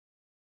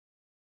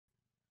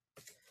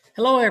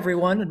Hello,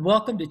 everyone, and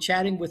welcome to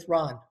Chatting with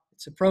Ron.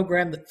 It's a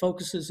program that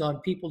focuses on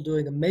people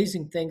doing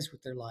amazing things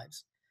with their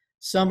lives.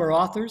 Some are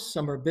authors,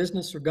 some are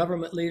business or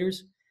government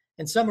leaders,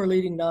 and some are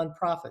leading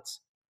nonprofits,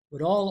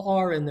 but all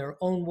are in their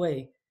own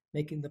way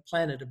making the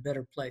planet a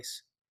better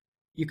place.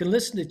 You can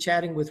listen to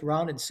Chatting with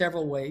Ron in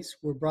several ways.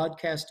 We're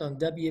broadcast on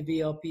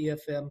WVLP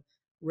FM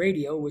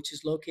radio, which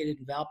is located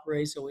in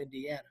Valparaiso,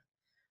 Indiana,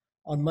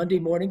 on Monday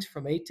mornings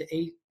from 8 to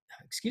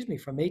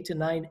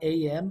 9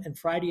 a.m. and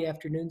Friday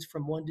afternoons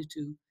from 1 to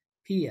 2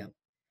 p.m.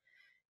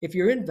 If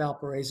you're in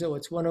Valparaiso,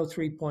 it's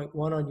 103.1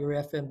 on your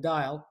FM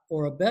dial,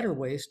 or a better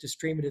way is to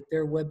stream it at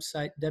their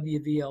website,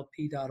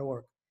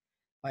 wvlp.org.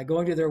 By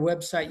going to their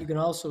website, you can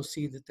also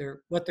see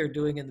what they're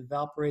doing in the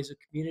Valparaiso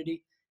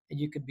community, and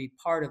you can be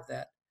part of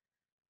that.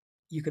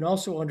 You can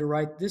also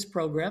underwrite this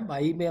program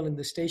by emailing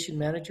the station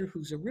manager,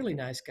 who's a really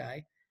nice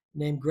guy,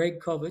 named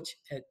Greg Kovich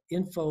at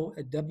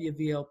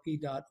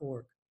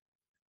info@wvlp.org.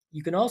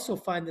 You can also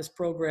find this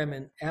program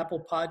in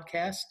Apple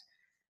Podcast,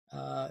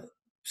 uh,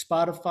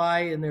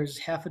 Spotify, and there's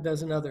half a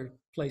dozen other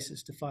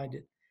places to find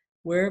it.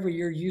 Wherever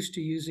you're used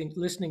to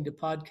listening to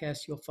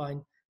podcasts, you'll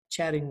find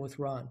Chatting with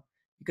Ron.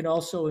 You can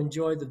also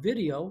enjoy the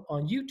video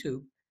on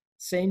YouTube,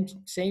 same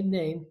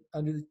name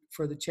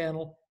for the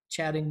channel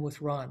Chatting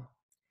with Ron.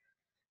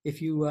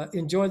 If you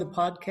enjoy the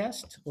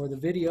podcast or the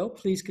video,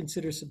 please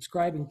consider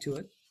subscribing to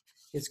it.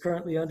 It's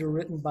currently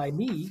underwritten by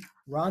me,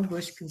 Ron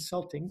Bush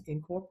Consulting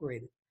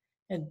Incorporated.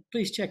 And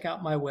please check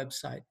out my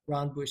website,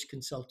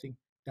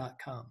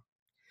 ronbushconsulting.com.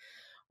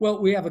 Well,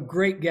 we have a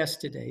great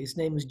guest today. His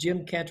name is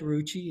Jim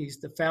Canterucci. He's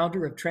the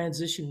founder of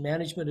Transition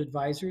Management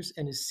Advisors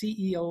and is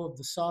CEO of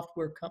the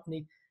software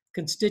company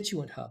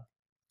Constituent Hub.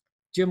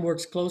 Jim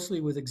works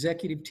closely with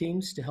executive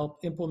teams to help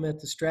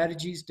implement the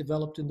strategies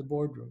developed in the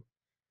boardroom.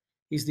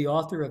 He's the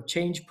author of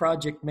Change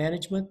Project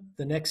Management,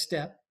 The Next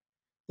Step,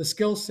 The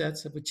Skill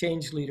Sets of a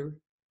Change Leader,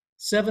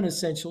 7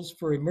 Essentials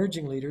for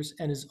Emerging Leaders,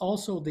 and is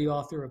also the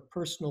author of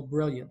Personal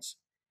Brilliance.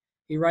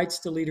 He writes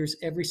to leaders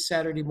every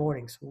Saturday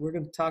morning, so we're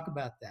going to talk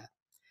about that.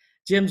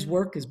 Jim's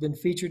work has been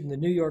featured in the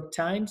New York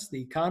Times,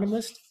 The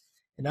Economist,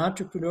 and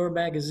Entrepreneur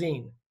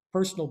Magazine.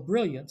 Personal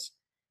Brilliance,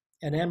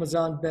 an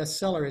Amazon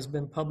bestseller, has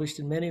been published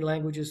in many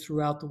languages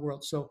throughout the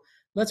world. So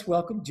let's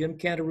welcome Jim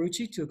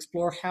Canterucci to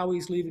explore how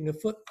he's leaving a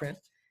footprint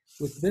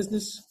with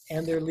business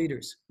and their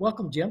leaders.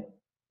 Welcome, Jim.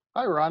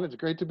 Hi, Ron. It's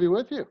great to be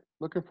with you.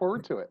 Looking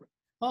forward to it.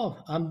 Oh,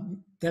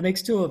 that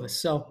makes 2 of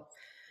us. So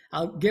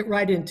I'll get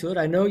right into it.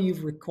 I know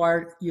you've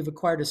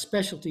acquired a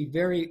specialty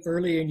very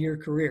early in your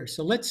career.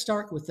 So let's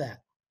start with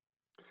that.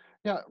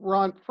 Yeah,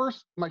 Ron,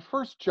 my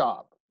first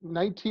job,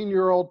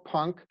 19-year-old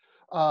punk,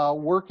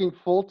 working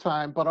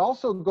full-time, but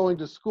also going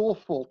to school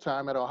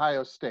full-time at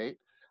Ohio State.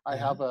 I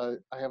have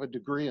a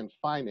degree in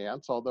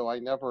finance, although I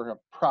never have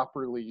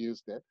properly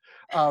used it.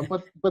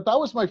 But that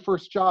was my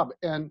first job.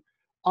 And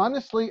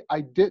honestly,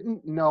 I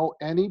didn't know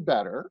any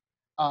better.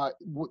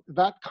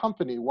 That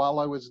company, while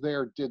I was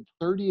there, did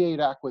 38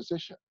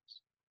 acquisitions.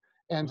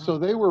 And so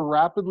they were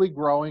rapidly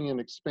growing and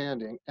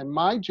expanding. And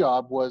my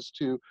job was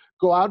to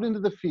go out into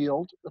the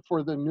field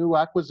for the new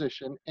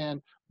acquisition and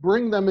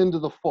bring them into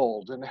the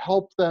fold and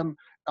help them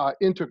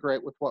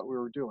integrate with what we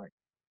were doing.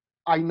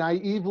 I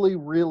naively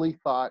really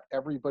thought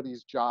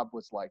everybody's job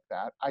was like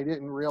that. I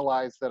didn't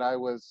realize that I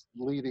was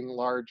leading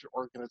large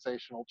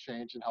organizational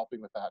change and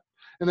helping with that.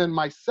 And then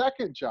my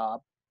second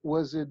job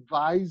was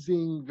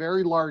advising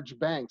very large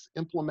banks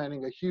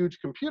implementing a huge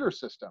computer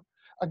system.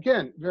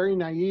 Again, very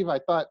naive. I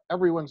thought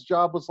everyone's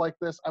job was like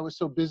this. I was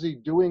so busy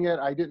doing it,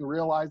 I didn't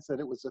realize that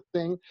it was a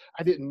thing.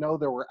 I didn't know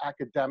there were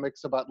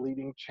academics about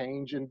leading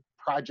change and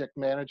project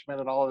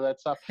management and all of that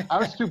stuff. I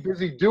was too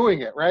busy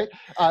doing it, right?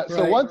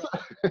 So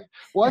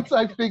once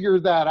I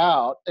figured that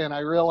out and I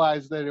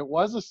realized that it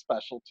was a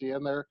specialty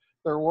and there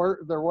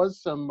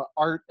was some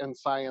art and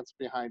science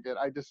behind it,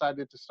 I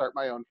decided to start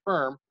my own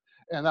firm.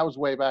 And that was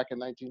way back in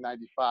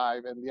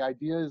 1995. And the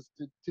idea is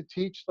to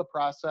teach the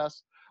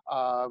process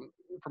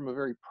from a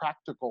very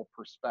practical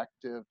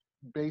perspective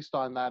based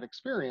on that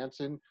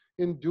experience in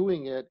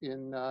doing it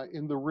in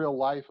the real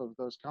life of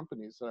those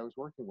companies that I was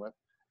working with,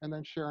 and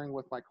then sharing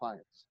with my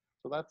clients.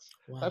 So that's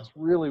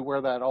really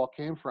where that all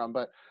came from.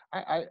 But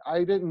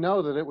I didn't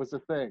know that it was a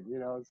thing, you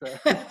know. So.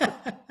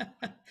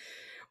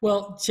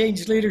 Well,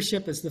 change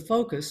leadership is the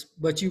focus,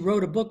 but you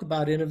wrote a book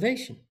about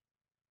innovation.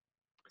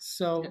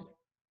 So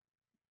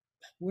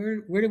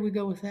where did we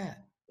go with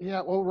that?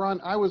 Yeah, well,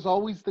 Ron, I was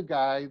always the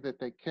guy that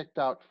they kicked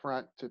out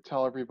front to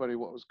tell everybody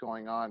what was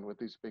going on with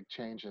these big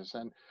changes.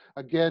 And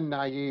again,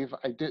 naive,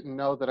 I didn't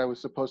know that I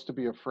was supposed to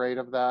be afraid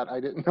of that. I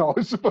didn't know I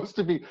was supposed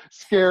to be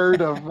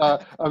scared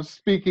of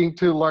speaking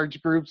to large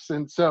groups.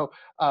 And so,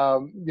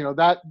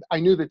 that I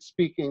knew that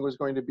speaking was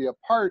going to be a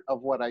part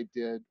of what I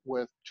did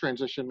with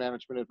Transition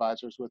Management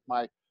Advisors with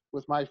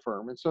my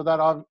firm. And so that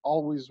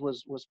always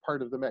was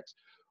part of the mix.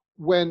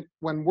 When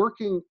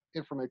working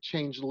from a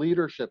change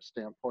leadership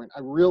standpoint, I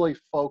really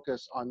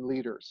focus on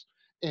leaders.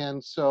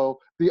 And so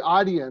the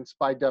audience,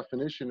 by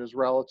definition, is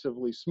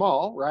relatively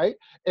small, right?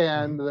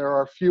 And there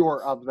are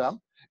fewer of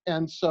them.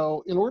 And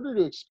so in order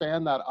to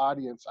expand that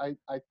audience, I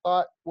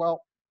thought,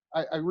 well,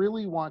 I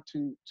really want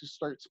to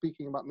start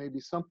speaking about maybe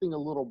something a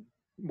little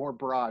more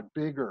broad,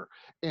 bigger.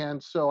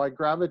 And so I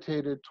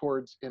gravitated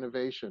towards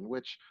innovation,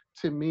 which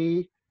to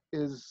me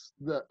is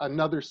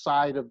another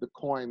side of the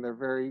coin. They're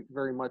very,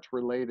 very much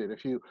related.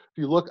 If you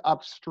look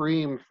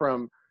upstream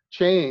from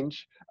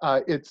change,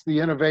 it's the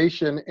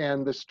innovation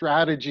and the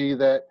strategy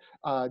that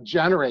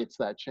generates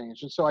that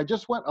change. And so I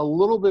just went a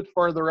little bit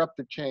farther up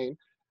the chain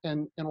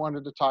and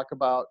wanted to talk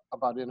about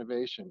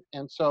innovation.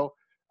 And so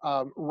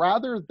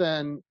rather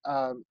than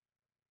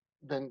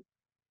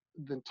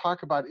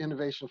talk about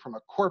innovation from a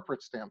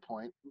corporate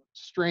standpoint,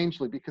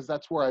 strangely, because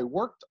that's where I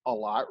worked a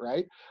lot,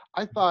 right?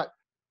 I thought,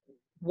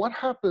 what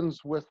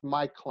happens with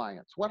my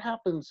clients? What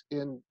happens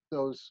in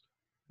those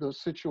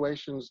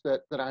situations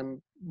that I'm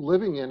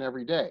living in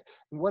every day?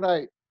 And what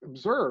I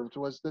observed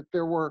was that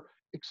there were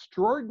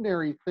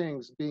extraordinary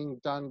things being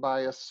done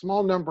by a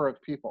small number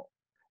of people,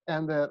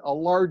 and that a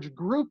large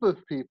group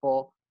of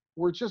people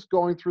were just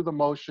going through the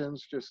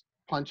motions, just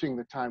punching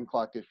the time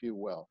clock, if you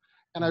will.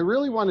 And I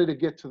really wanted to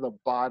get to the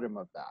bottom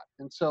of that.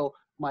 And so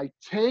my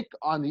take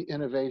on the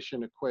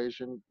innovation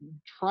equation,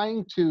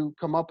 trying to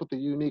come up with a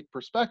unique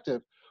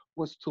perspective,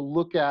 was to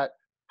look at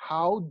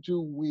how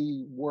do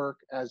we work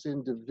as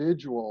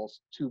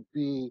individuals to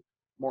be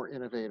more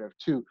innovative,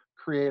 to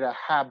create a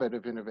habit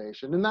of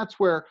innovation. And that's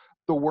where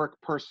the work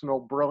Personal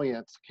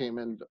Brilliance came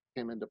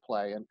into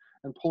play,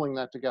 and pulling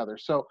that together.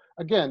 So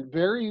again,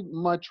 very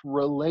much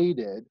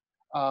related.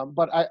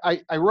 But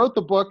I wrote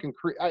the book, and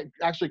I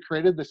actually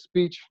created the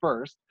speech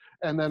first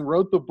and then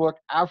wrote the book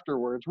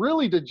afterwards,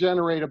 really to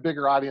generate a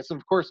bigger audience.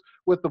 And of course,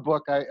 with the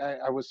book, I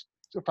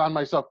found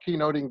myself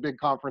keynoting big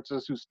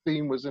conferences whose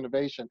theme was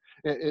innovation.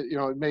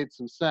 It made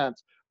some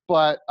sense.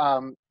 But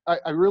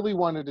I really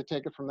wanted to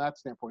take it from that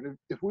standpoint.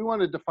 If we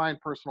want to define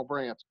personal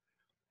brilliance,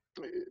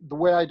 the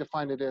way I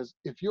define it is,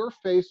 if you're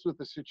faced with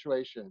a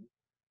situation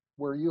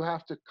where you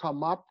have to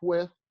come up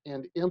with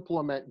and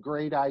implement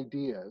great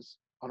ideas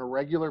on a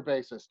regular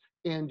basis,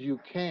 and you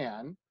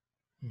can,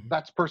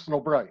 that's personal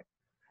brilliance.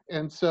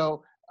 And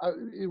so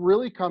it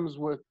really comes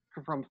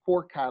from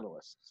four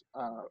catalysts,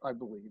 I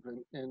believe,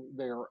 and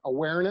they're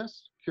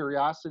awareness,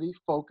 curiosity,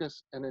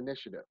 focus, and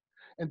initiative.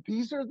 And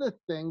these are the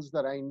things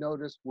that I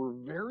noticed were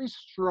very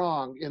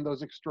strong in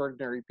those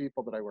extraordinary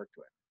people that I worked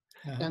with.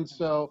 And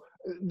so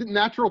the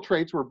natural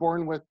traits, we're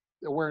born with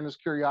awareness,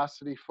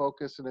 curiosity,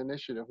 focus, and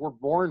initiative. We're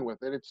born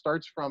with it. It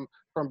starts from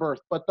birth.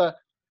 But the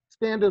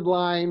standard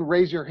line,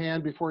 raise your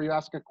hand before you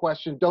ask a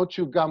question, don't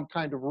chew gum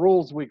kind of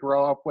rules we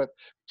grow up with,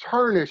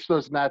 tarnish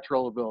those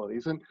natural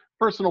abilities. And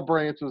personal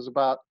brilliance was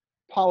about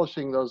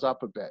polishing those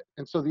up a bit.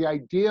 And so the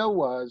idea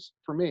was,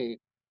 for me,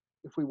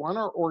 if we want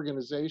our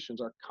organizations,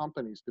 our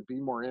companies to be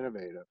more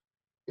innovative,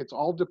 it's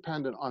all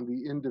dependent on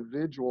the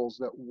individuals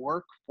that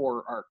work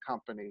for our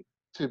company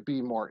to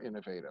be more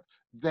innovative.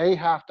 They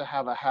have to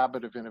have a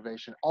habit of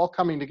innovation. All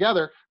coming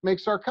together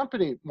makes our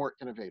company more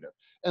innovative.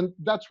 And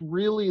that's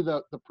really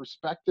the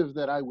perspective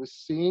that I was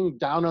seeing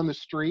down on the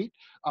street,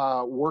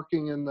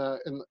 working in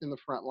the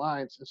front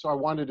lines. And so I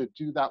wanted to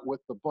do that with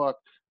the book,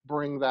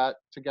 bring that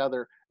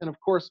together. And of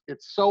course,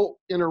 it's so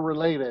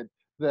interrelated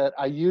that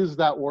I use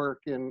that work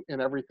in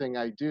everything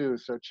I do.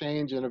 So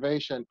change,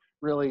 innovation,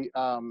 really,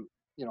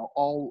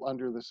 all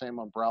under the same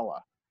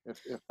umbrella, if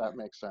that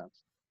makes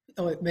sense.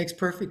 Oh, it makes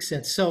perfect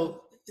sense.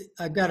 So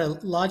I've got a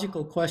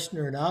logical question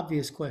or an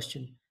obvious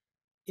question.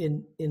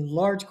 In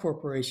large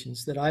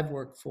corporations that I've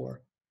worked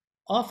for,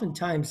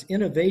 oftentimes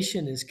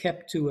innovation is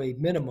kept to a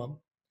minimum.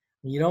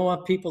 You don't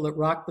want people that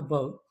rock the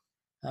boat.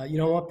 You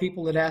don't want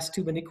people that ask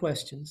too many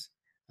questions.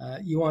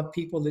 You want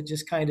people that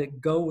just kind of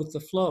go with the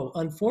flow.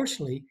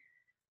 Unfortunately,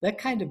 that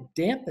kind of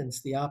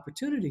dampens the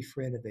opportunity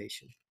for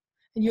innovation.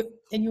 And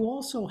you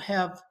also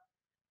have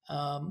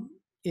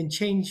in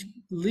change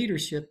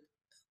leadership.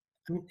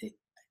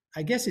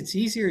 I guess it's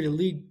easier to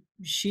lead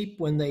sheep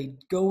when they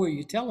go where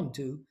you tell them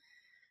to,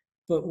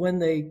 but when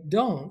they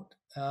don't,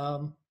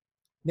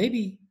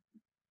 maybe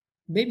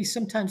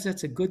sometimes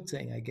that's a good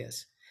thing. I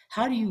guess.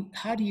 How do you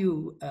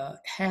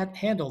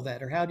handle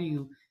that, or have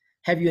you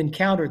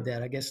encountered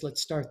that? I guess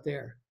let's start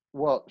there.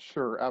 Well,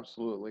 sure,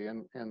 absolutely.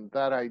 And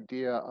that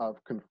idea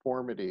of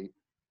conformity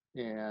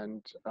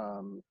and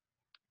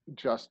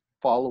just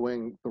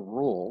following the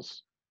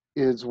rules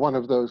is one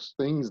of those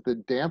things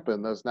that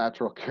dampen those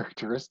natural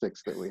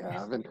characteristics that we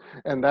have.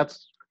 And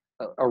that's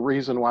a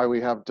reason why we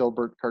have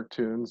Dilbert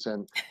cartoons,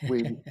 and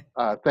we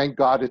thank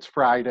God it's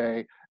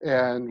Friday,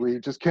 and we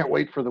just can't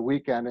wait for the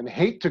weekend and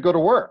hate to go to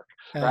work,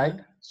 right?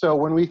 Uh-huh. So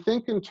when we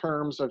think in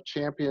terms of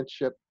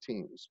championship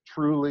teams,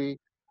 truly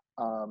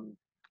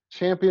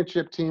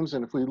championship teams,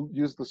 and if we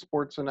use the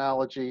sports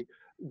analogy,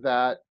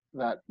 that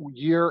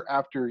year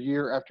after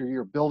year after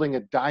year, building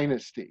a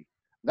dynasty,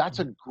 that's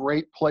a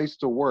great place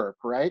to work,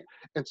 right?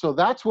 And so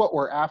that's what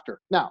we're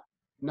after. Now,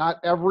 not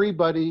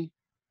everybody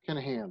can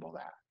handle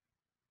that.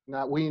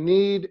 Now, we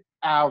need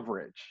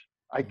average,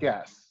 I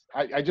guess.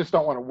 I just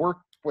don't want to work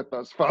with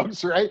those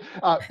folks, right?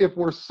 If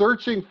we're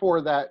searching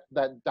for that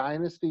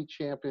dynasty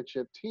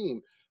championship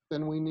team,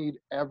 then we need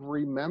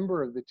every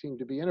member of the team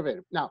to be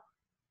innovative. Now,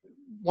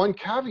 one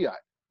caveat,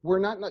 we're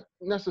not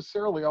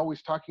necessarily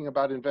always talking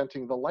about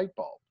inventing the light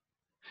bulb.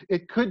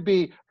 It could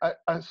be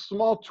a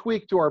small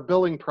tweak to our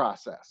billing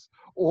process,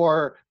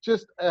 or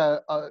just a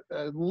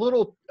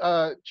little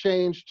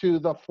change to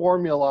the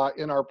formula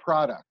in our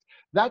product.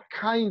 That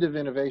kind of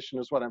innovation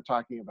is what I'm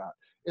talking about.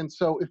 And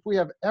so if we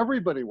have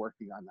everybody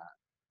working on that,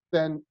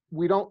 then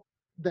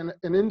then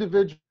an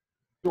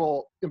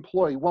individual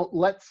employee won't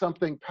let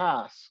something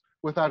pass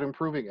without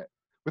improving it,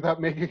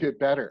 without making it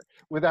better,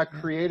 without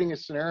Yeah. creating a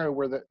scenario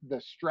where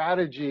the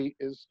strategy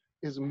is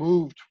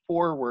moved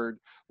forward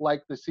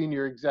like the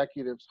senior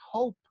executives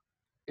hope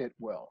it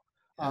will.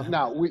 Uh-huh.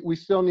 Now, we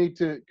still need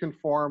to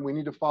conform, we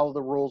need to follow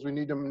the rules, we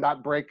need to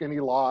not break any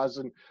laws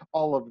and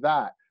all of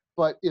that.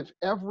 But if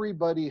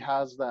everybody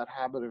has that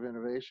habit of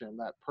innovation,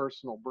 that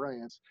personal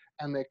brilliance,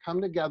 and they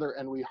come together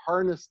and we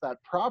harness that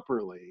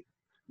properly,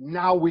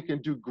 now we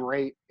can do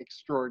great,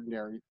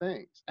 extraordinary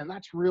things. And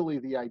that's really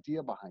the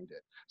idea behind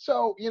it.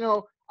 So,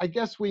 I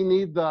guess we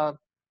need the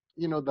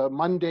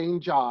mundane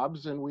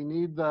jobs, and we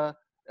need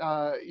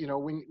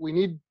we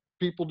need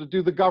people to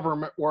do the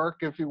government work,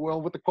 if you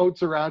will, with the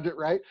quotes around it,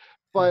 right?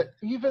 But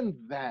even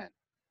then,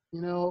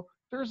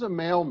 there's a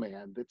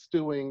mailman that's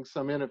doing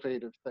some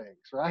innovative things,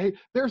 right?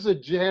 There's a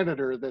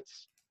janitor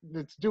that's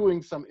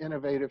doing some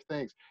innovative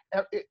things.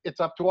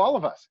 It's up to all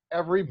of us.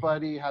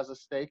 Everybody has a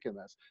stake in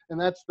this. And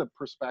that's the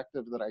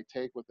perspective that I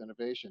take with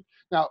innovation.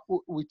 Now,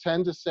 we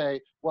tend to say,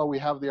 well, we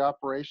have the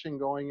operation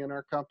going in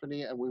our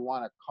company and we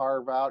want to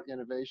carve out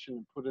innovation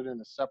and put it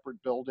in a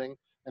separate building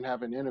and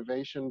have an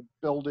innovation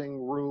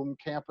building, room,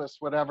 campus,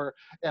 whatever.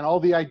 And all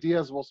the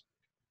ideas will,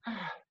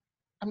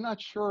 I'm not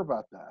sure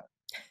about that.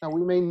 Now,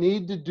 we may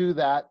need to do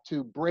that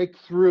to break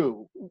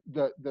through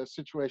the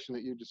situation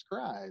that you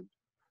described,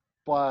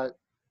 but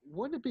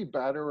wouldn't it be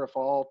better if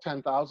all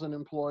 10,000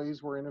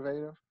 employees were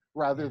innovative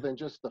rather Yeah. than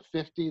just the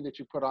 50 that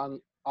you put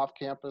on off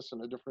campus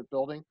in a different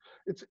building?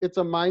 It's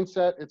a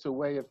mindset, it's a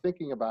way of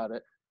thinking about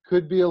it.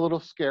 Could be a little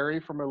scary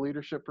from a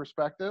leadership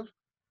perspective,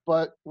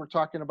 but we're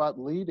talking about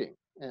leading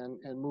and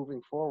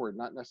moving forward,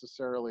 not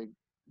necessarily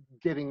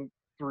getting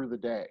through the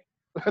day.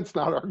 That's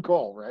not our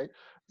goal, right?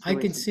 It's I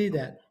doing can some see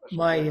that. special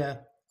My things.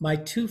 uh, my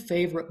two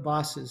favorite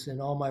bosses in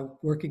all my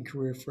working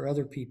career for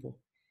other people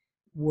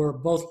were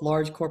both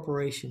large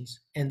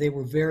corporations, and they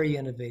were very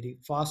innovative,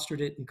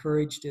 fostered it,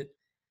 encouraged it,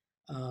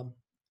 um,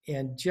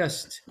 and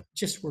just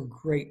were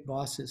great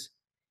bosses.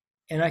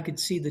 And I could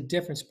see the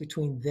difference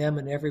between them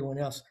and everyone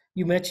else.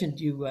 You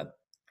mentioned even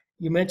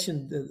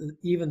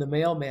the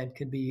mailman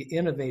can be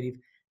innovative.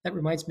 That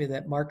reminds me of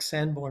that Mark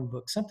Sanborn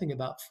book, something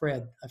about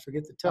Fred. I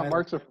forget the Yeah,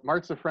 title.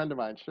 Mark's a friend of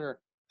mine, sure.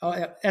 Oh,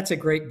 yeah, that's a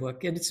great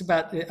book, and it's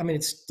about. I mean,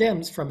 it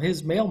stems from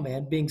his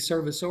mailman being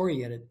service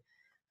oriented.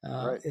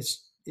 Right.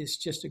 It's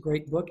just a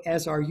great book,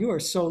 as are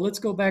yours. So let's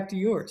go back to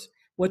yours.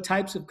 What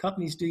types of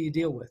companies do you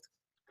deal with?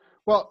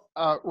 Well,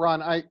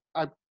 Ron, I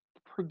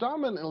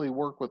predominantly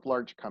work with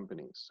large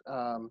companies.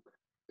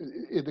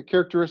 The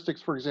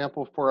characteristics, for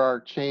example, for our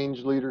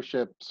change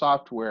leadership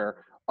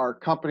software are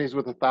companies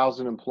with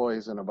 1,000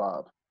 employees and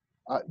above.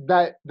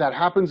 That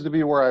happens to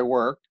be where I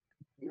work,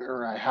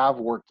 or I have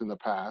worked in the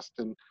past,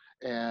 and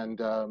in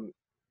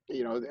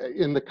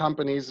the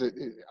companies,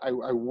 I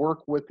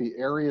work with the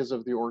areas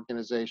of the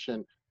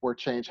organization where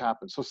change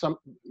happens. So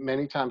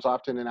many times,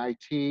 often in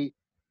IT,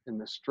 in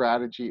the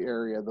strategy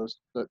area,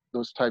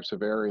 those types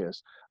of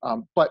areas.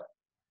 But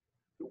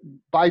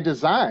by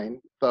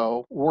design,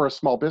 though, we're a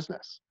small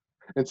business,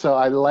 and so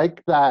I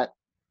like that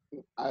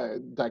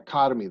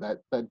dichotomy,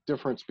 that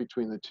difference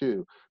between the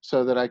two,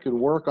 so that I can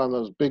work on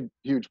those big,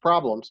 huge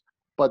problems,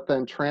 but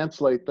then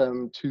translate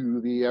them to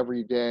the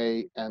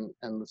everyday and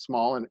the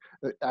small. And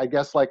I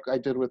guess, like I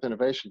did with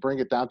innovation, bring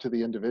it down to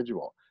the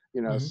individual.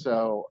 Mhm.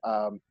 So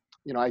I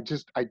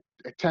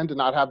tend to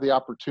not have the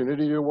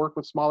opportunity to work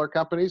with smaller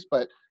companies,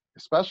 but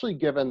especially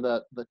given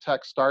the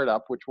tech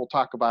startup, which we'll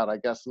talk about, I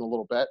guess, in a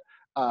little bit.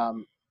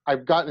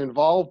 I've gotten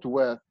involved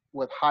with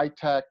high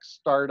tech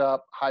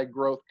startup, high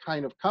growth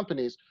kind of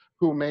companies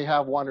who may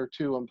have one or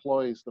two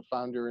employees, the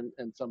founder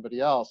and somebody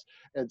else.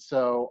 And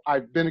so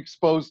I've been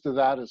exposed to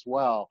that as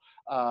well.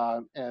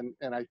 And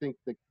I think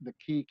the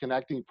key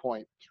connecting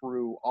point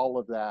through all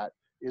of that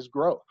is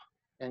growth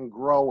and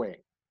growing.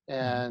 Mhm.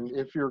 And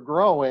if you're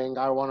growing,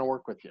 I want to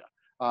work with you.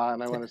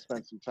 And I want to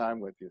spend some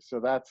time with you. So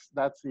that's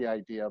the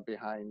idea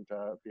behind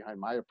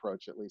my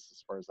approach, at least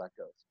as far as that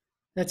goes.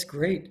 That's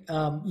great.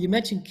 You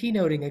mentioned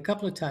keynoting a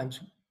couple of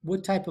times.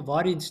 What type of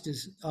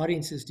audiences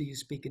do you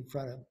speak in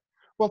front of?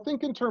 Well,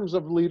 think in terms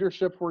of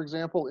leadership, for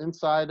example,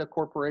 inside a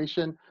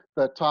corporation,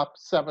 the top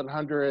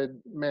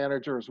 700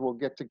 managers will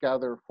get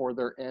together for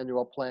their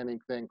annual planning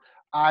thing.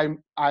 I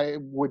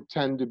would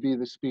tend to be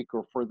the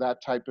speaker for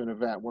that type of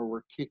event where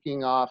we're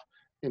kicking off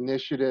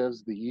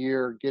initiatives, the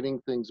year, getting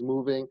things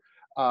moving.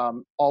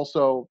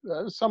 Also,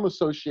 some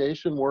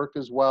association work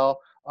as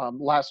well.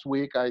 Last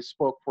week, I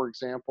spoke, for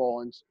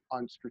example,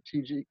 on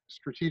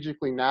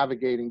strategically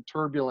navigating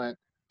turbulent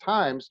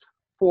times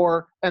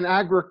for an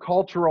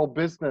agricultural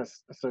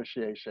business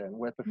association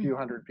with a few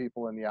Hmm. hundred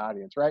people in the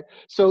audience, right?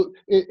 So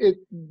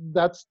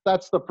that's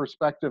the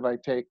perspective I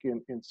take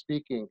in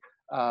speaking.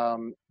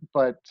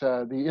 But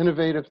the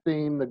innovative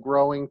theme, the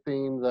growing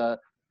theme, the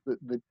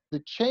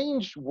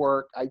change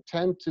work, I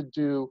tend to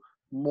do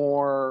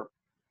more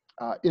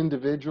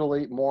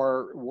individually,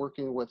 more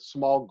working with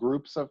small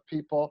groups of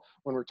people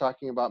when we're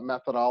talking about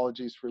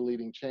methodologies for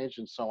leading change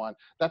and so on.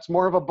 That's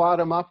more of a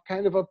bottom-up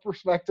kind of a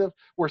perspective,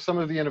 where some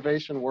of the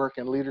innovation work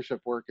and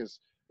leadership work is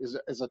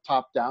a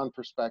top-down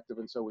perspective,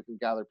 and so we can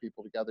gather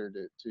people together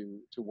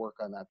to work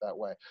on that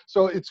way.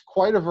 So it's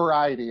quite a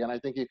variety, and I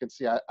think you can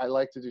see I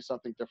like to do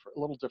something different, a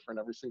little different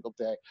every single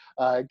day.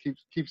 It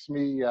keeps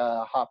me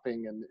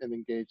hopping and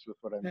engaged with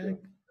what I'm Uh,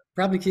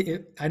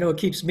 doing. I know it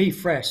keeps me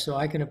fresh, so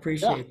I can Yeah,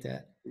 appreciate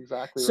that.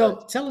 exactly right.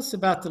 So tell us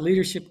about the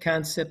leadership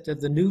concept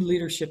of the new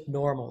leadership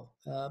normal.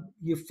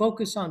 You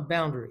focus on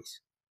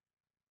boundaries.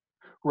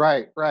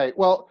 Right, right.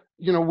 Well,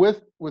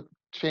 with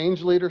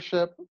change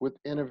leadership, with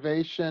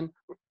innovation,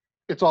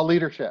 it's all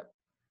leadership.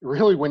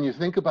 Really, when you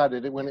think about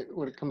it, when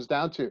it comes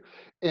down to,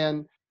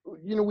 and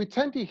we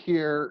tend to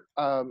hear,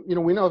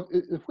 we know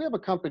if we have a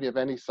company of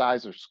any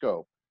size or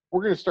scope,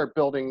 we're going to start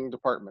building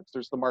departments.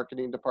 There's the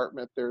marketing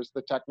department, there's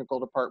the technical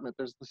department,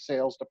 there's the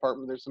sales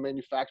department, there's the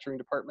manufacturing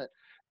department,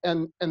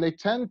 and they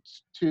tend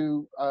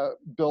to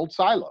build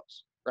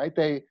silos, right?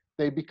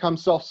 They become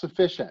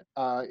self-sufficient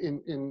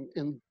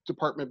in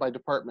department by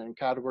department and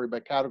category by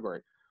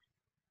category.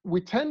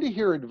 We tend to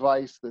hear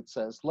advice that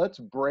says, let's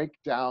break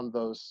down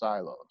those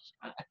silos.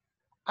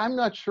 I'm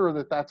not sure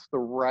that that's the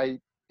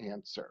right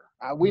answer.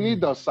 We need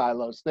Mm, those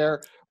silos.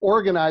 They're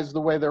organized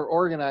the way they're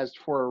organized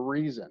for a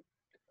reason.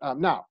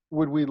 Now,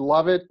 would we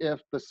love it if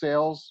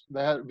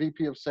the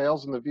VP of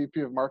sales and the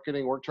VP of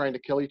marketing weren't trying to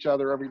kill each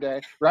other every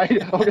day, right?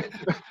 Okay.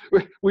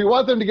 We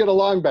want them to get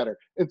along better.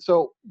 And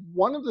so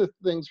one of the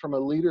things from a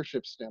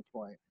leadership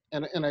standpoint,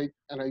 and I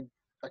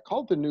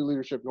call it the new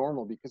leadership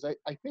normal, because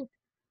I think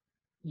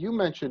you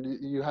mentioned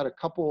you had a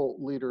couple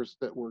leaders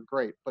that were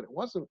great, but it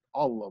wasn't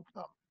all of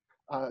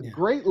them. yeah,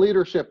 Great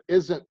leadership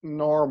isn't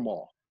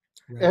normal.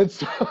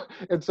 right.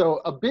 And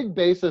so a big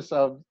basis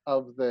of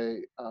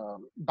the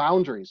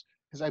boundaries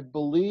is, I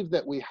believe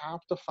that we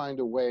have to find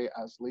a way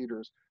as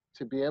leaders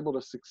to be able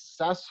to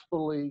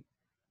successfully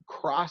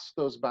cross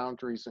those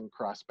boundaries and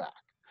cross back.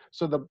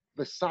 So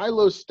the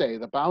silos stay,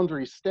 the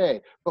boundaries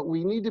stay, but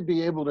we need to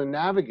be able to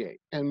navigate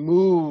and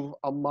move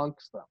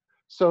amongst them,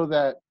 so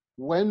that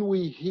when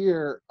we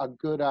hear a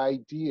good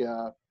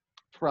idea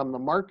from the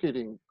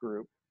marketing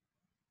group,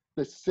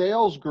 the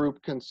sales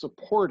group can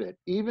support it,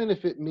 even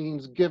if it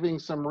means giving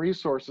some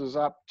resources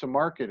up to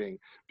marketing,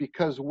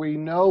 because we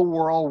know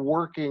we're all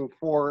working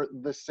for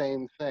the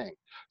same thing.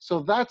 So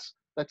that's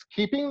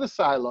keeping the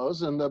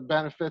silos and the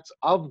benefits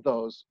of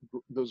those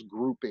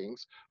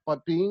groupings,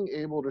 but being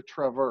able to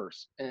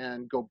traverse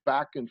and go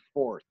back and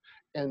forth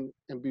and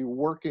be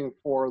working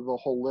for the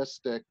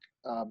holistic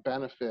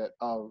benefit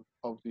of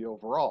the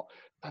overall.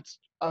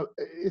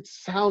 It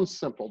sounds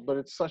simple, but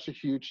it's such a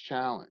huge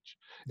challenge.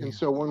 And Yeah.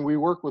 so when we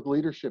work with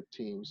leadership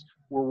teams,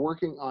 we're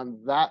working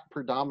on that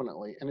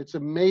predominantly. And it's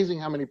amazing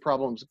how many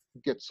problems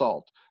get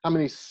solved, how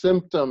many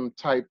symptom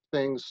type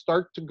things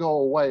start to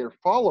go away or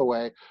fall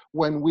away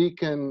when we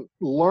can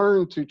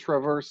learn to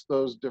traverse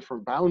those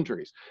different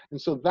boundaries. And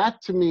so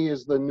that, to me,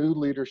 is the new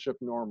leadership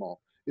normal.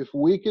 If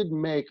we could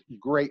make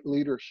great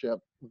leadership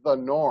the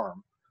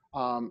norm,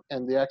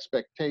 and the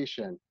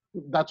expectation,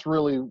 that's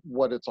really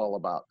what it's all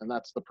about. And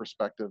that's the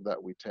perspective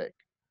that we take.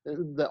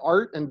 The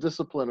art and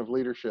discipline of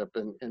leadership,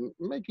 and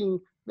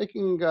making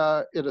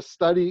it a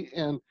study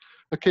and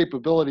a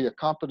capability, a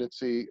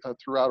competency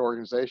throughout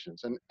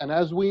organizations. And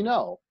as we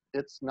know,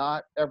 it's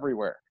not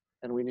everywhere,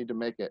 and we need to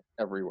make it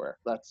everywhere.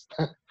 That's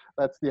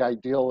that's the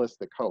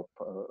idealistic hope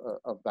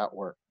of that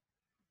work.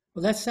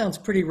 Well, that sounds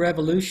pretty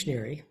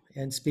revolutionary.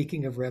 And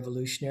speaking of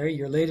revolutionary,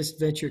 your latest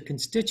venture,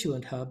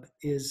 Constituent Hub,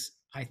 is,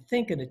 I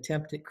think, an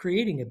attempt at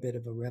creating a bit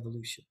of a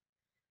revolution.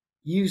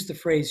 You use the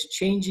phrase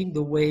changing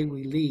the way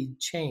we lead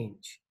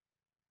change.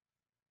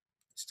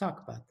 Let's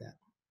talk about that.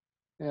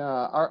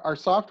 Yeah, our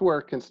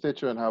software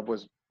Constituent Hub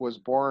was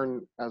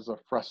born as a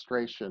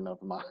frustration of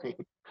mine,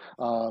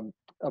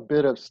 a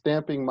bit of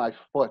stamping my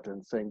foot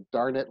and saying,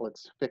 "Darn it,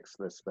 let's fix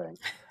this thing."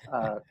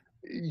 Uh,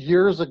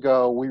 Years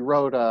ago, we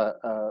wrote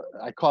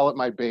I call it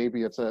my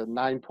baby. It's a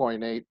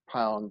 9.8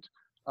 pound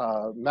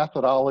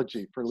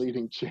methodology for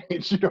leading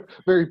change.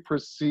 Very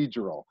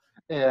procedural,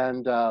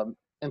 and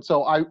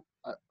so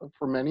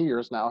for many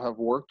years now, have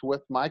worked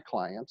with my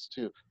clients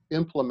to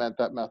implement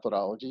that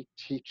methodology,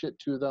 teach it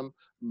to them,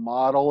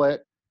 model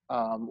it,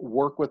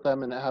 work with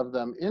them, and have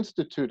them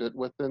institute it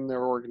within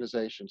their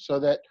organization,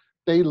 so that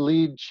they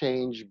lead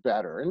change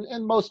better.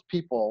 And most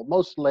people,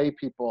 most lay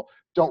people,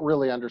 don't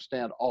really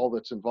understand all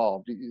that's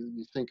involved.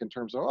 You think in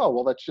terms of, oh,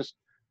 well, that's just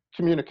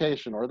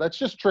communication, or that's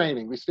just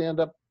training. We stand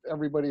up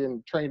everybody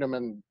and train them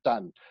and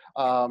done.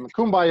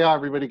 Kumbaya,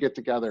 everybody get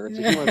together. It's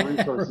a human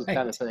resources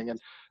kind of Right. thing.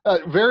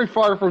 And very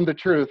far from the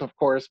truth, of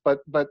course, but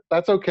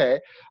that's okay.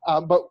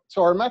 But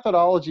so our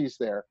methodology is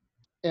there.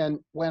 And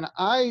when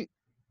I,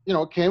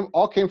 it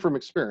all came from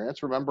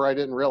experience. Remember, I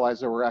didn't realize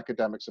there were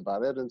academics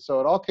about it. And so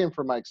it all came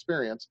from my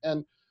experience.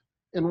 And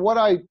what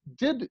I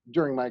did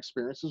during my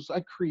experience is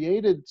I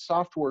created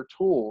software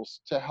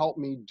tools to help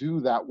me do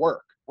that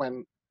work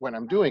when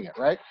I'm doing it,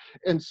 right?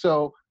 And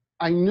so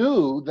I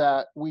knew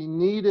that we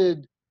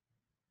needed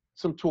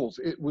some tools.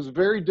 It was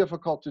very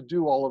difficult to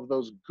do all of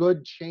those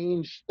good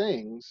change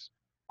things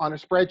on a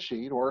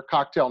spreadsheet or a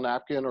cocktail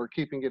napkin or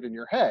keeping it in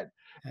your head.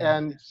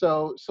 And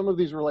so some of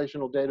these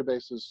relational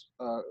databases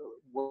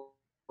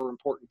were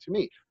important to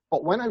me.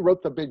 But when I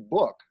wrote the big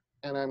book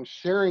and I'm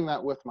sharing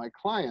that with my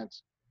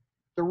clients,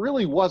 there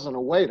really wasn't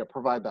a way to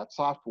provide that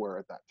software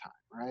at that time,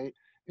 right?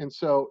 And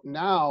so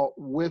now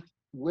with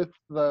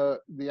the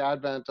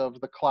advent of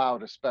the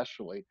cloud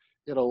especially,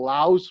 it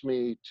allows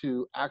me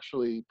to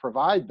actually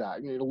provide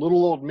that.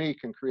 Little old me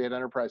can create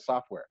enterprise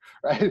software,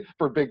 right,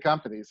 for big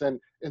companies. And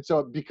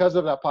so because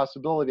of that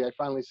possibility, I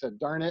finally said,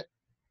 darn it,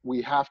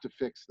 we have to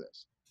fix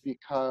this,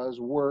 because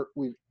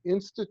we've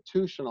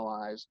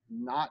institutionalized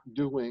not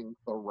doing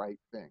the right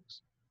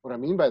things. What I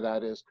mean by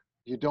that is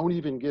you don't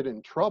even get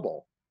in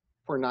trouble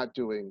for not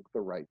doing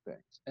the right things.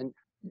 And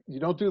you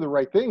don't do the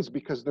right things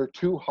because they're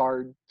too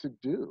hard to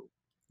do.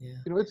 Yeah.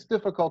 It's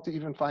difficult to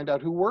even find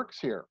out who works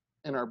here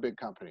in our big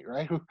company,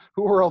 right?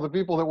 Who are all the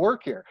people that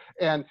work here?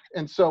 And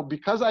so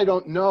because I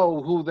don't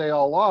know who they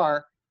all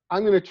are,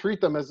 I'm going to treat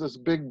them as this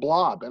big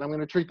blob, and I'm going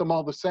to treat them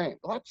all the same.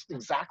 Well, that's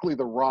exactly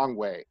the wrong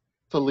way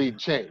to lead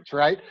change,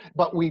 right?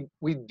 But we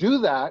do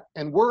that,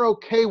 and we're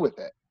okay with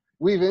it.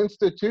 We've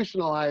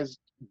institutionalized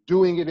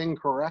doing it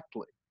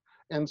incorrectly.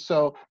 And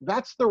so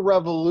that's the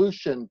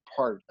revolution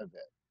part of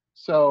it.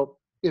 So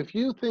if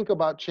you think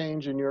about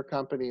change in your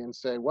company and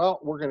say, well,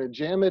 we're going to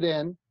jam it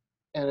in,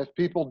 and if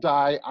people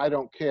die, I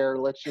don't care,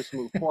 let's just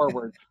move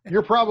forward,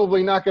 you're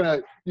probably not going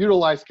to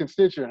utilize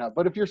Constituent Hub.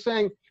 But if you're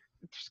saying,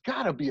 there's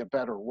got to be a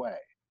better way,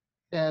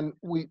 and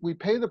we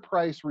pay the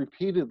price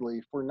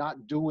repeatedly for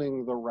not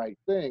doing the right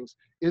things,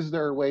 is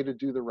there a way to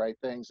do the right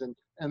things?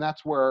 And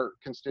that's where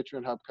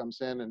Constituent Hub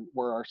comes in, and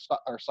where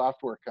our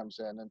software comes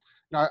in. And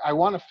I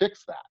want to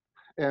fix that.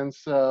 And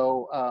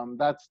so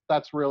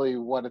that's really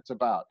what it's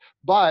about.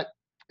 But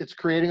it's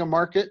creating a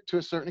market to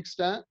a certain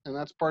extent, and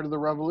that's part of the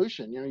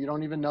revolution. You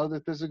don't even know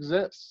that this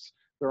exists.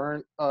 There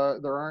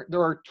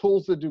are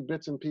tools that do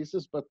bits and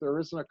pieces, but there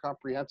isn't a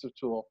comprehensive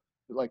tool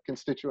like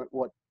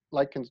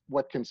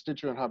what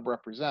Constituent Hub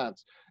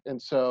represents. And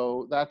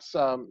so that's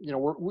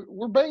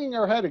we're banging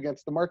our head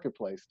against the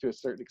marketplace to a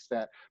certain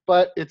extent,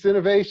 but it's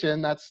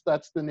innovation. That's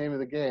the name of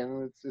the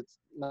game. It's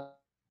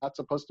not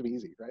supposed to be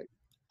easy, right?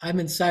 I'm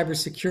in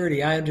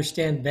cybersecurity. I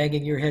understand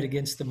banging your head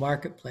against the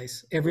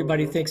marketplace.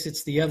 Everybody Mm-hmm. thinks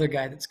it's the other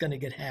guy that's going to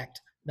get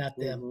hacked, not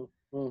them.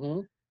 Mm-hmm. Mm-hmm.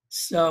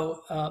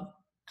 So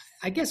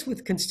I guess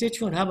with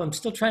Constituent Hub, I'm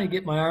still trying to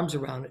get my arms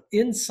around it.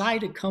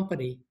 Inside a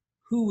company,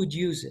 who would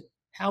use it?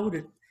 How would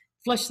it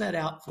flesh that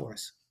out for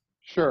us?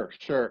 Sure.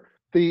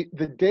 The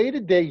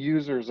day-to-day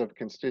users of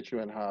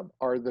Constituent Hub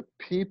are the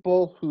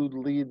people who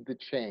lead the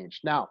change.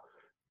 Now,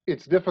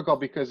 it's difficult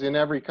because in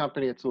every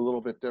company it's a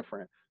little bit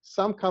different.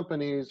 Some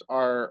companies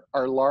are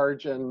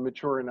large and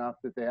mature enough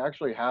that they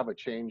actually have a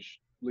change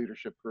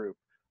leadership group,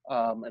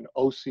 an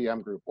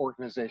OCM group,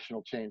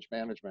 organizational change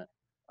management.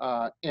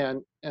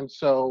 And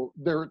so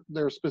there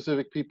are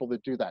specific people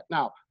that do that.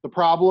 Now, the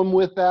problem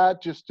with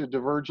that, just to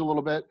diverge a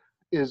little bit,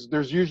 is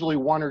there's usually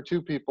one or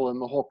two people in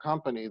the whole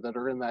company that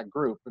are in that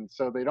group, and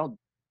so they don't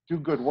do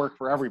good work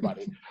for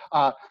everybody.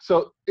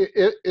 So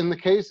in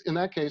that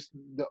case,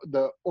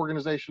 the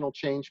organizational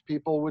change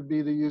people would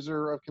be the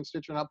user of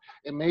Constituent Hub.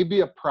 It may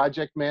be a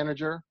project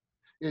manager,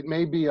 it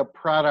may be a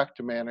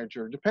product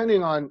manager,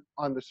 depending on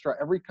the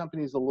every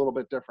company is a little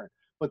bit different.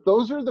 But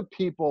those are the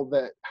people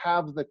that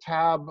have the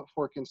tab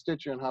for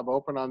Constituent Hub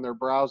open on their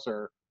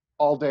browser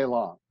all day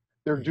long.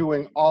 They're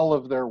doing all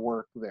of their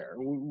work there.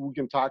 We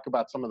can talk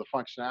about some of the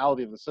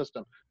functionality of the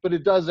system, but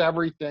it does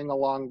everything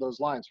along those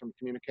lines, from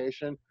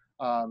communication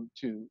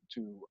to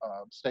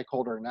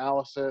stakeholder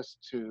analysis,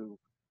 to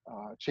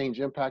change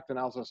impact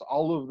analysis,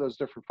 all of those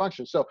different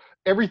functions. So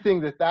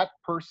everything that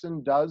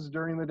person does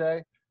during the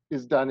day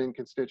is done in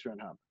Constituent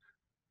Hub.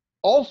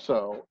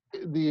 Also,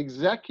 the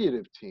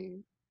executive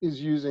team is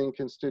using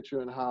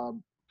Constituent Hub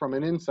from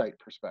an insight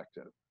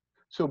perspective.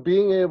 So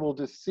being able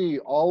to see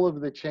all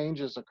of the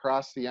changes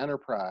across the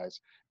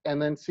enterprise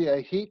and then see a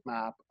heat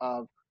map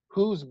of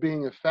who's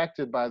being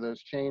affected by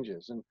those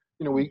changes. And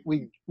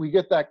we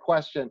get that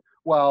question,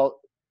 well,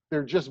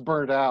 they're just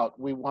burnt out.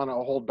 We want to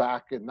hold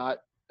back and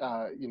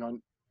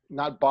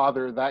not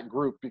bother that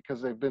group because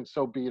they've been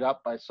so beat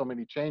up by so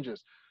many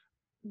changes.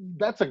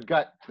 That's a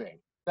gut thing.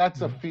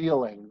 That's a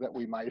feeling that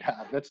we might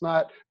have. That's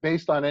not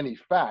based on any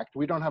fact.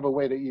 We don't have a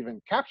way to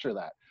even capture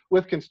that.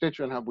 With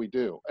Constituent Hub, we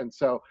do. And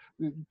so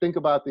think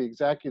about the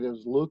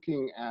executives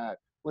looking at,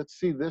 let's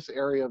see this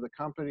area of the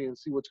company and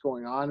see what's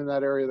going on in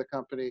that area of the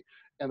company.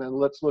 And then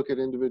let's look at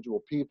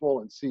individual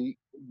people and see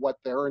what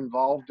they're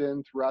involved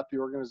in throughout the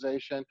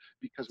organization,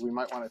 because we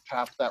might want to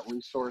tap that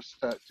resource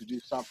to do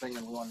something,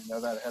 and we want to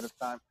know that ahead of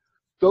time.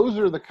 those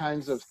are the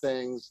kinds of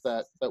things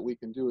that we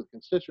can do with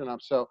Constituent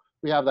Hub. So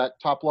we have that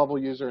top level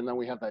user, and then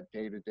we have that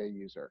day-to-day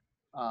user.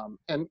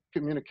 And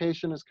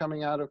communication is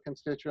coming out of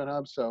Constituent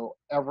Hub, so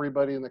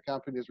everybody in the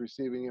company is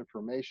receiving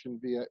information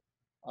via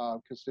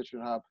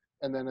Constituent Hub.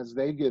 And then as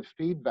they give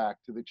feedback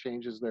to the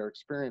changes they're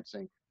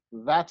experiencing,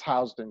 that's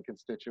housed in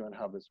Constituent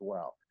Hub as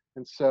well.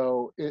 And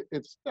so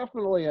it's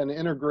definitely an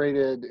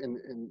integrated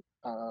and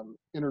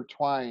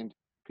intertwined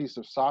piece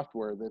of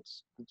software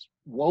that's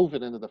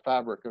woven into the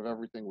fabric of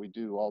everything we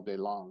do all day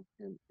long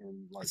in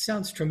life. It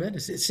sounds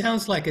tremendous. It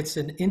sounds like it's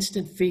an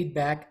instant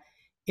feedback,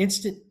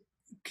 instant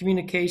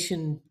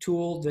communication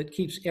tool that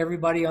keeps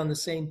everybody on the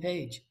same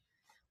page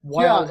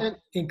while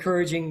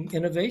encouraging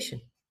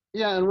innovation.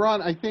 Yeah, and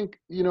Ron, I think,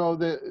 you know,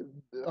 the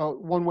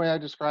one way I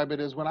describe it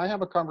is when I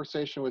have a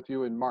conversation with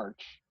you in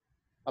March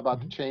about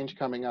the change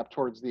coming up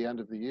towards the end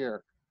of the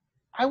year,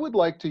 I would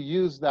like to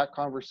use that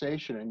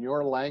conversation in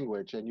your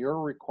language and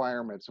your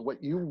requirements,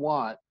 what you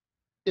want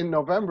in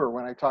November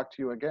when I talk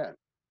to you again.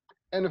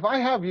 And if I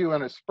have you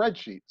in a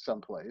spreadsheet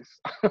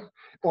someplace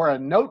or a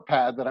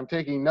notepad that I'm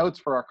taking notes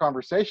for our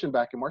conversation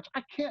back in March,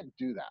 I can't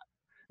do that.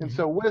 And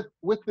so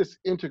with this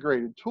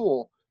integrated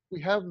tool,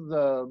 we have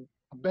a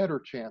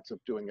better chance of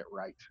doing it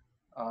right.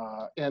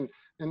 And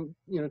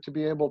you know, to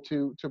be able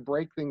to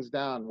break things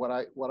down, what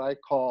I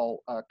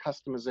call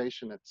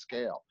customization at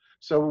scale.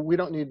 So we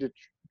don't need to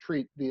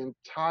treat the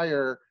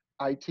entire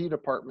IT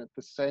department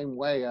the same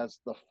way as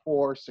the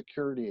 4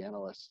 security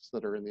analysts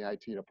that are in the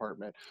IT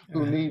department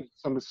who need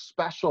some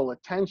special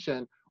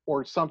attention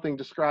or something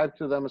described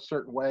to them a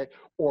certain way,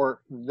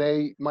 or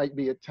they might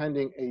be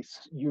attending a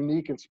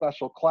unique and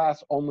special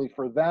class only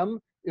for them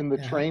in the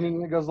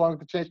training that goes along with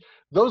the change.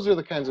 Those are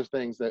the kinds of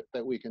things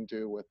that we can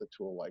do with a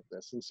tool like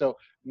this. And so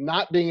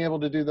not being able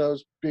to do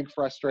those, big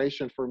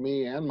frustration for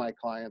me and my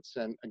clients.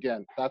 And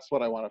again, that's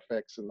what I want to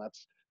fix. And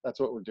that's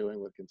what we're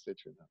doing with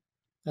Constituent Hub.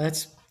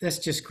 That's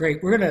just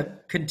great. We're going to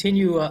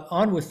continue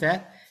on with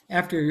that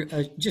after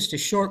just a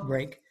short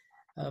break.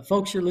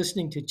 Folks, you're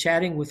listening to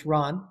Chatting with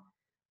Ron.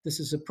 This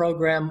is a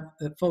program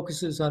that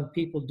focuses on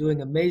people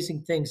doing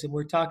amazing things, and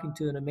we're talking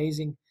to an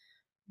amazing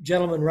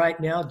gentleman right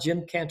now,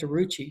 Jim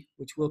Canterucci,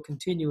 which will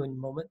continue in a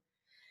moment.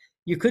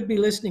 You could be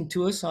listening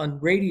to us on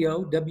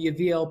radio,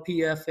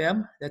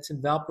 WVLP-FM. That's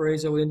in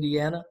Valparaiso,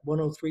 Indiana,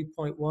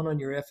 103.1 on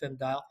your FM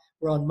dial.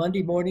 We're on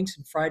Monday mornings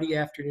and Friday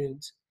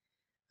afternoons.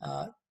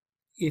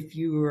 If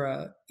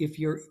you're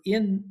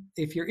in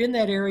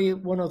that area,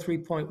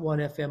 103.1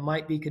 FM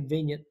might be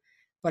convenient,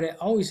 but I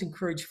always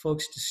encourage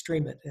folks to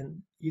stream it,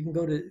 and you can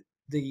go to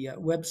the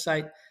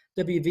website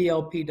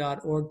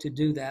wvlp.org to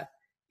do that.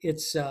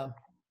 It's a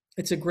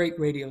great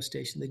radio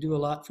station. They do a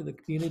lot for the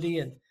community,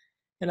 and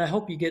I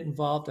hope you get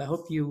involved. I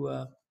hope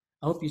you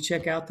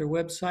check out their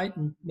website,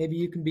 and maybe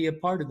you can be a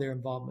part of their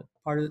involvement,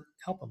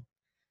 help them.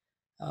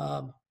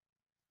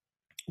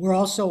 We're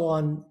also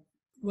on,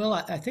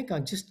 I think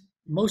on just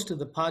most of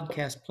the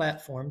podcast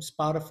platforms,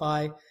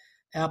 Spotify,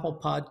 Apple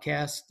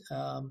Podcast.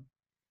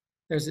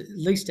 There's at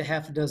least a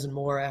half a dozen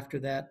more after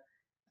that.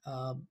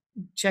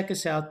 Check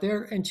us out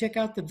there and check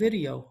out the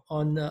video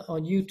on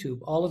YouTube.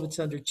 All of it's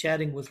under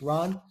Chatting with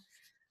Ron.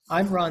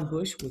 I'm Ron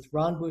Bush with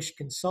Ron Bush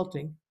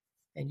Consulting,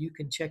 and you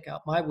can check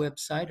out my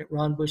website at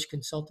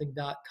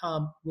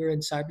ronbushconsulting.com. We're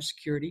in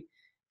cybersecurity,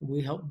 and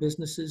we help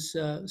businesses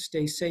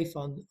stay safe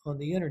on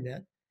the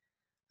internet,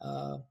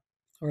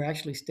 or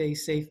actually stay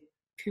safe,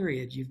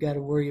 period. You've got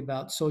to worry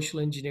about social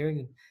engineering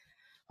and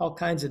all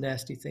kinds of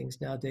nasty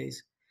things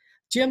nowadays.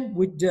 Jim,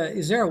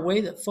 is there a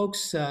way that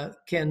folks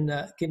can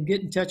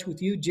get in touch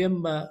with you?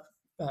 Jim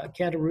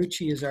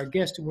Canterucci is our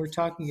guest, and we're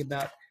talking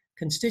about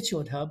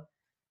Constituent Hub.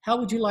 How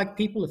would you like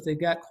people, if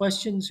they've got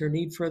questions or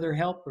need further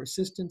help or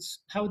assistance,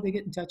 how would they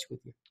get in touch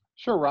with you?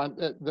 Sure, Ron.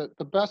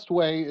 The best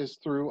way is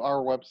through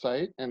our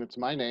website, and it's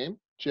my name,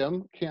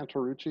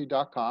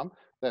 jimcanterucci.com.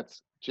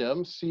 That's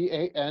Jim,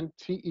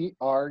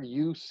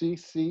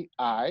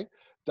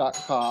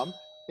 CANTERUCCI.com.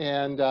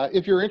 And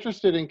if you're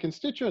interested in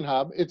Constituent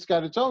Hub, it's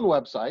got its own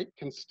website,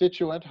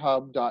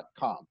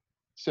 constituenthub.com.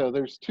 So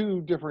there's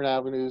 2 different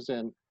avenues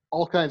and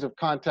all kinds of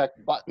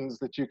contact buttons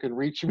that you can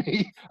reach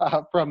me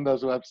from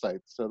those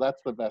websites. So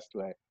that's the best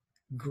way.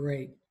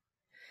 Great.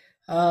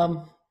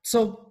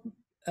 So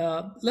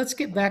let's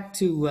get back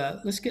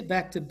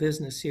to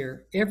business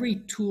here. Every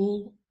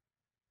tool,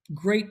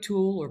 great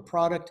tool or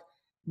product,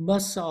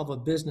 must solve a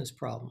business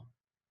problem.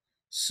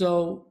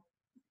 So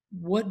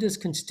what does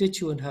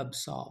Constituent Hub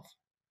solve?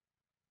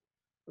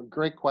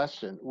 Great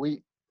question.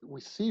 We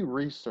see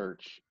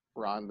research,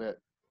 Ron, that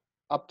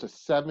up to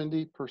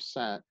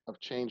 70% of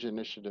change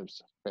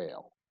initiatives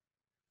fail.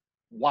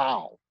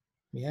 Wow.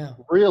 Yeah.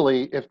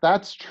 Really, if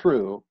that's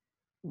true,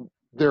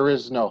 there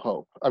is no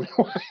hope. I mean,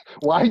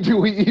 why do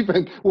we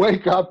even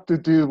wake up to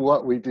do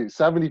what we do?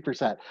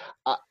 70%.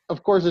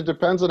 Of course, it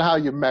depends on how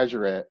you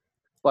measure it,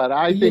 but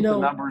I think the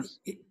numbers.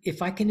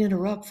 If I can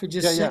interrupt for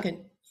just a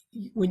second,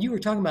 when you were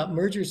talking about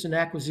mergers and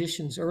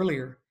acquisitions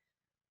earlier,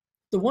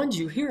 the ones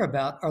you hear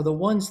about are the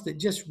ones that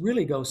just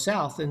really go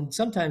south, and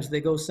sometimes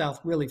they go south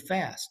really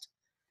fast.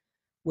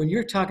 When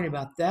you're talking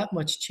about that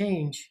much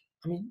change,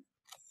 I mean,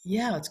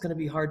 yeah, it's going to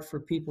be hard for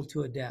people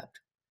to adapt.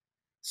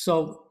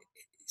 So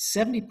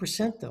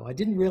 70% though, I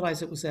didn't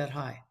realize it was that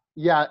high.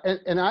 Yeah,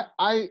 and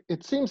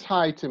it seems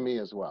high to me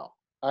as well.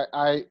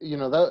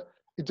 That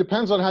it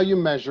depends on how you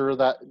measure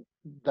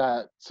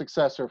that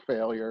success or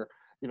failure.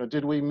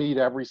 Did we meet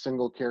every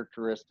single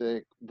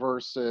characteristic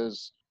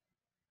versus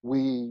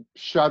we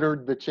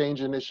shuttered the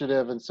change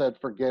initiative and said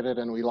forget it,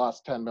 and we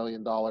lost $10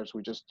 million.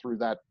 We just threw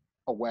that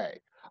away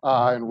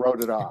Mhm. and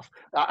wrote it off.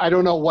 I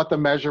don't know what the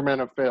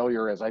measurement of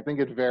failure is. I think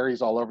it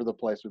varies all over the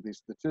place with these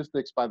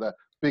statistics by the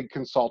big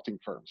consulting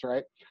firms,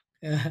 right?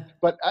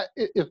 But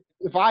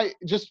if I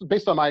just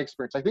based on my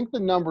experience, I think the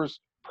number's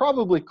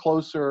probably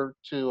closer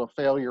to a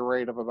failure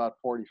rate of about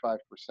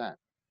 45%.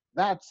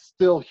 That's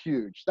still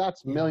huge.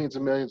 That's Yeah. millions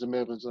and millions and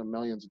millions and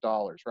millions of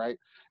dollars, right?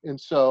 And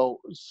so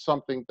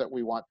something that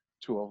we want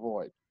to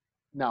avoid.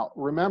 Now,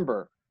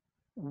 remember,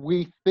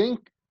 we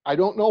think, I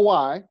don't know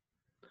why,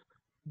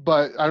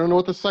 but I don't know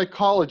what the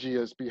psychology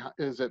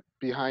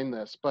behind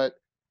this, but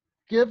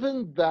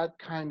given that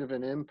kind of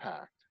an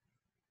impact,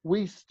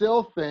 we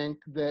still think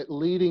that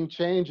leading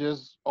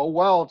changes, oh,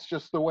 well, it's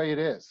just the way it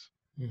is,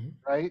 Mhm.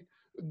 right?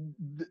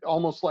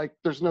 Almost like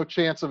there's no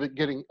chance of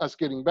us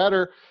getting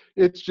better.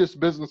 It's just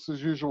business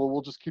as usual.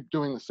 We'll just keep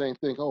doing the same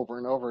thing over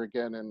and over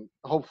again, and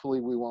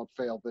hopefully we won't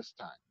fail this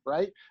time,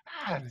 right? It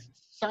Right.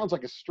 sounds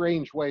like a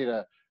strange way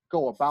to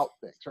go about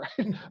things,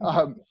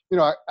 right?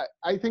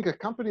 I think a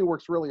company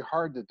works really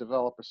hard to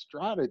develop a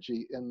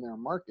strategy in their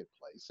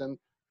marketplace, and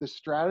the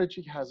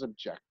strategy has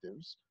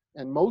objectives,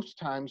 and most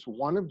times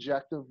one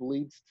objective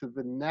leads to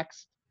the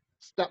next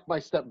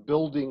step-by-step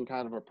building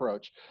kind of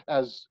approach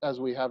as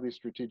we have these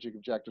strategic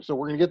objectives. So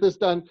we're going to get this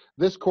done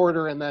this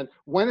quarter, and then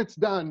when it's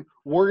done,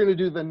 we're going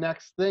to do the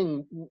next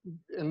thing,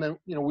 and then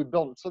we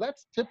build it. So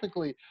that's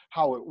typically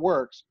how it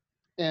works.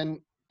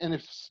 And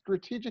if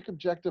strategic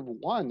objective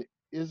one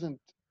isn't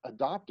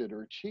adopted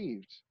or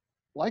achieved,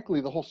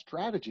 likely the whole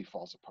strategy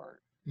falls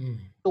apart. Mm.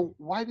 So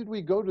why did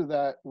we go to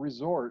that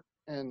resort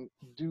and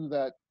do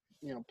that,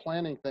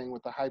 planning thing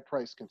with a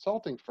high-priced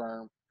consulting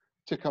firm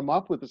to come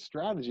up with a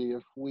strategy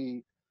if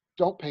we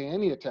don't pay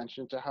any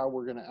attention to how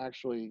we're going to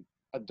actually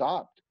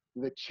adopt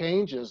the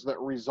changes that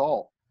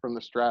result from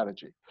the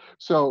strategy?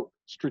 So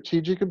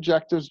strategic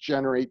objectives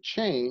generate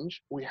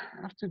change. We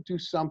have to do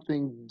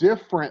something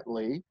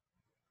differently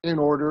in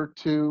order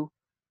to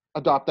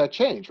adopt that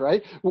change,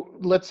 right?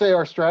 Let's say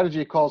our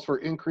strategy calls for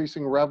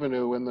increasing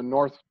revenue in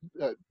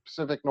the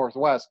Pacific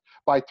Northwest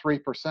by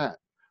 3%.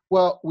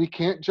 Well, we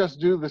can't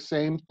just do the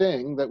same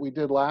thing that we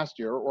did last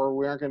year, or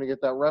we aren't going to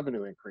get that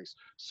revenue increase.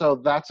 So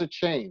that's a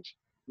change.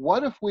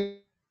 What if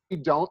we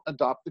don't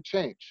adopt the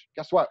change?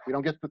 Guess what? We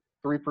don't get the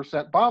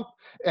 3% bump,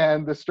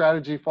 and the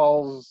strategy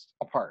falls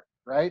apart,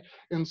 right?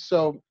 And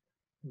so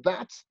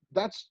that's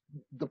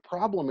the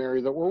problem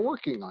area that we're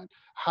working on.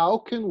 How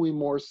can we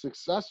more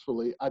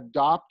successfully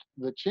adopt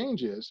the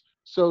changes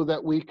so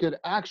that we could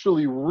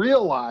actually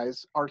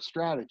realize our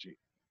strategy?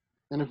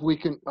 And if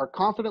we are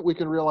confident we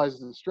can realize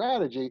the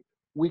strategy,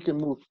 we can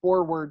move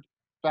forward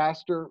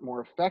faster,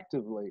 more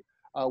effectively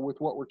with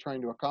what we're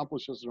trying to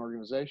accomplish as an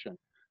organization.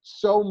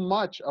 So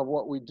much of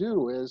what we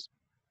do is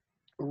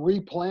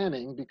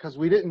replanning because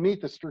we didn't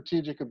meet the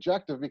strategic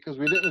objective because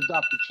we didn't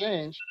adopt the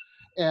change,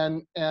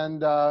 and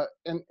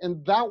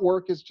that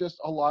work is just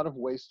a lot of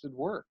wasted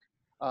work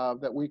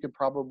that we could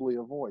probably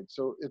avoid.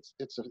 So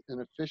it's an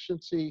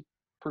efficiency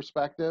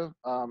perspective,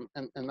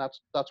 and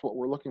that's what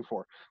we're looking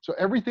for. So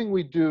everything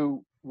we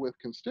do with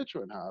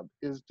Constituent Hub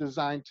is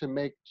designed to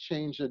make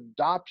change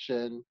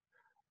adoption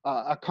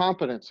a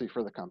competency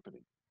for the company,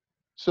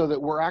 so that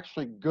we're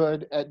actually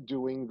good at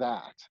doing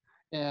that.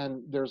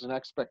 And there's an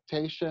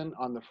expectation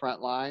on the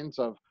front lines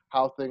of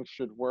how things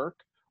should work.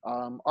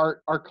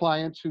 Our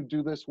clients who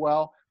do this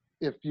well,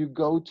 if you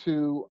go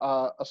to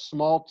a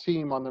small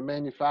team on the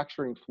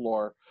manufacturing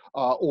floor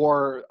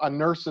or a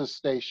nurse's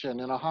station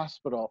in a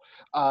hospital,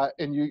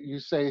 and you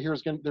say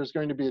there's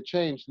going to be a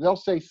change, they'll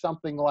say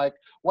something like,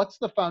 "What's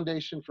the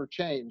foundation for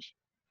change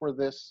for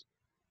this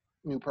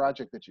new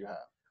project that you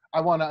have? I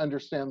want to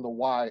understand the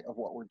why of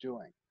what we're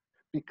doing,"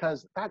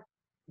 because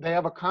they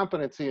have a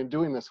competency in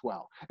doing this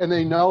well. And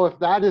they know if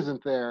that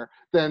isn't there,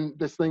 then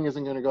this thing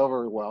isn't going to go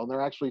very well. And they're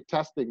actually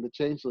testing the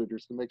change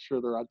leaders to make sure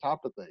they're on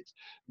top of things.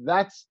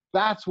 That's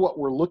what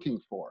we're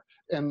looking for.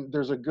 And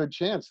there's a good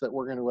chance that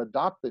we're going to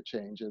adopt the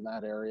change in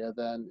that area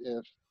than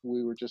if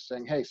we were just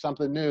saying, hey,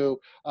 something new,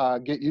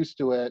 get used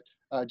to it,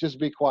 just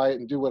be quiet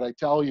and do what I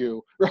tell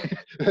you, right?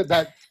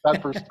 that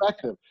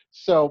perspective.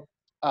 So,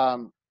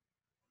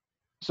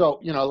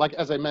 like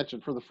as I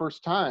mentioned, for the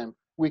first time,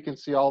 we can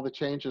see all the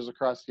changes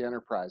across the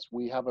enterprise.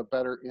 We have a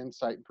better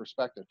insight and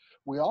perspective.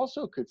 We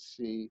also could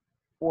see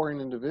for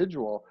an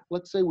individual,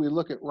 let's say we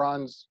look at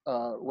Ron's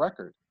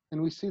record, and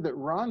we see that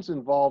Ron's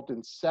involved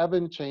in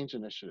 7 change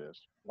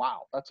initiatives.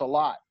 Wow, that's a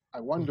lot.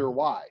 I wonder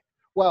why.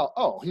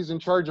 Well, he's in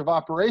charge of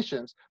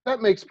operations.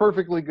 That makes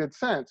perfectly good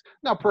sense.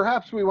 Now,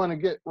 perhaps we want to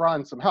get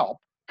Ron some help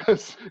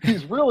because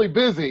he's really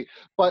busy.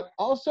 But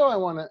also I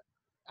want to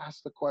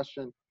ask the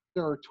question,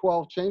 there are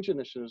 12 change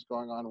initiatives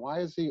going on. Why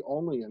is he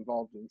only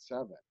involved in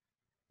 7?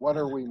 What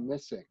are we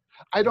missing?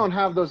 I don't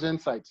have those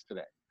insights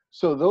today.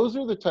 So those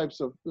are the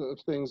types of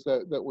things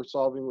that we're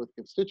solving with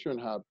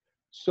Constituent Hub,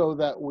 so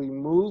that we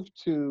move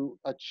to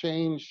a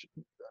change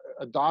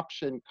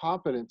adoption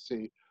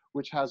competency,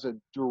 which has a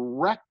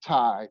direct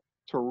tie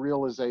to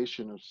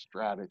realization of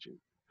strategy.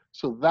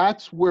 So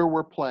that's where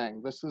we're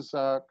playing. This is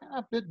a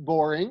bit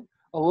boring,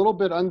 a little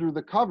bit under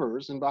the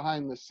covers and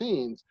behind the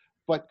scenes,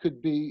 but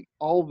could be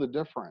all the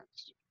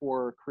difference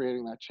for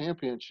creating that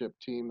championship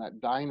team, that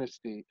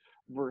dynasty,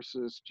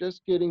 versus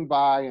just getting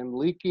by and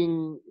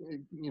leaking,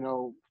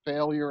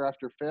 failure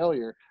after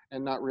failure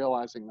and not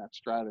realizing that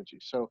strategy.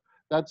 So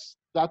that's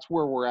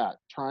where we're at,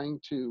 trying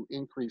to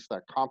increase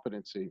that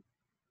competency.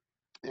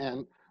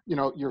 And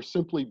you're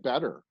simply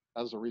better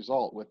as a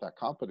result with that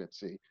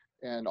competency.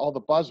 And all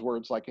the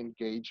buzzwords like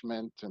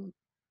engagement and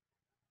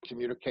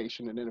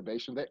communication and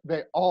innovation,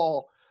 they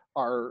all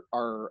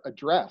are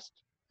addressed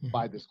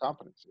by this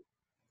competency.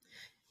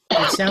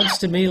 It sounds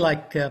to me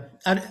like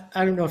I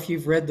don't know if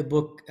you've read the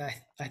book.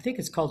 I think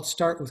it's called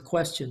Start with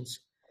Questions.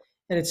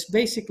 And it's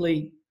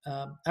basically,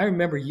 I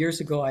remember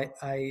years ago,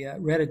 I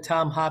read a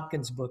Tom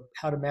Hopkins book,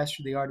 How to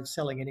Master the Art of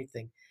Selling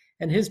Anything.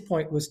 And his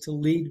point was to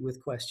lead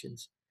with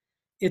questions.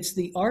 It's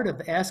the art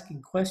of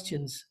asking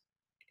questions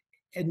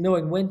and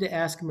knowing when to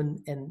ask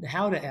them and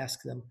how to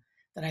ask them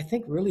that I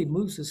think really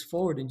moves us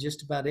forward in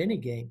just about any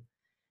game.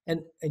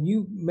 And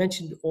you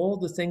mentioned all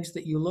the things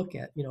that you look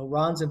at.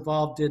 Ron's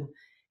involved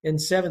in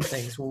 7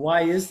 things. Well,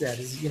 why is that?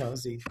 Is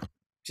he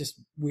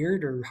just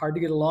weird or hard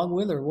to get along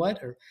with or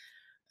what?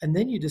 And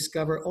then you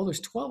discover, there's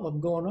 12 of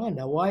them going on.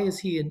 Now, why is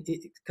he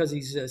because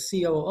he's a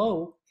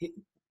COO,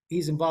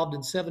 he's involved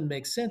in 7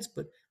 makes sense,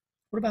 but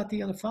what about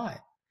the other 5?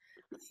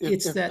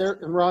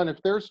 Ron, if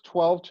there's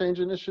 12 change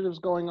initiatives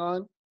going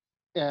on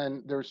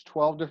and there's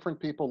 12 different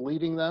people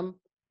leading them,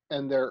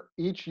 and they're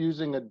each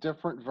using a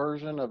different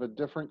version of a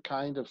different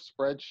kind of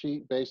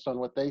spreadsheet based on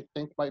what they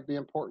think might be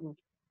important,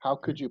 how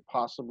could you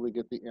possibly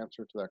get the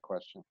answer to that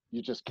question?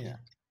 You just can't. Yeah.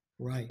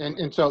 Right.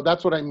 And so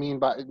that's what I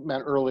meant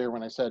earlier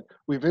when I said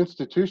we've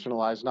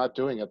institutionalized not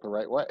doing it the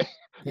right way.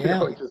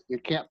 Yeah.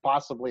 It can't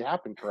possibly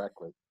happen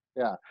correctly.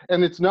 Yeah.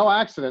 And it's no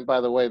accident, by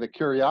the way, that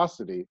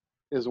curiosity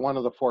is one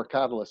of the 4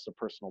 catalysts of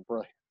personal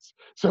brilliance.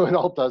 So it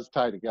all does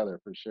tie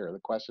together for sure. The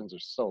questions are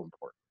so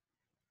important.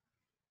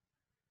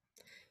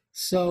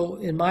 So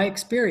in my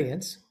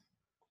experience,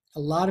 a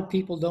lot of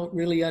people don't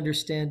really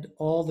understand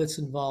all that's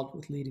involved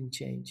with leading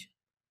change.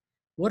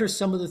 What are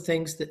some of the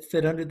things that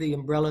fit under the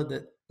umbrella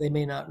that they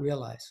may not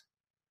realize?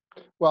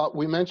 Well,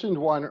 we mentioned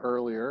one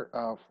earlier,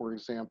 for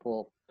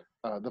example,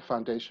 the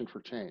foundation for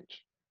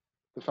change.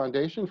 The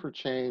foundation for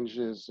change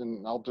is,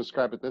 and I'll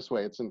describe it this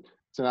way, it's an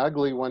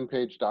ugly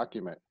 1-page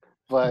document,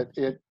 but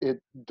it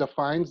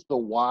defines the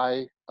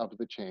why of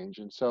the change.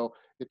 And so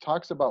it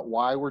talks about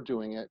why we're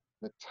doing it,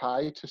 the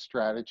tie to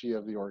strategy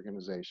of the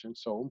organization,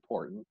 so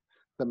important,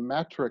 the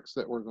metrics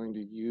that we're going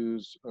to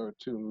use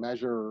to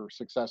measure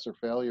success or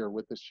failure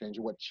with this change,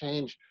 and what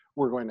change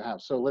we're going to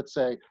have. So let's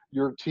say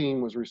your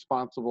team was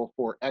responsible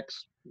for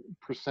X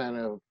percent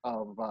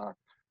of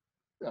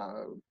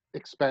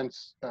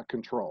expense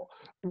control.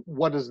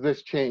 What does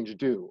this change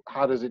do?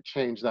 How does it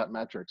change that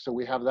metric? So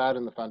we have that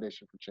in the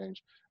foundation for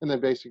change, and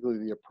then basically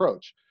the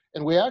approach.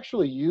 And we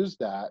actually use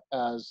that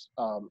as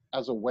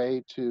a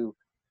way to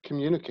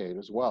communicate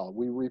as well.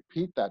 We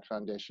repeat that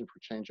foundation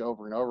for change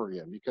over and over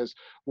again, because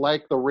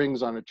like the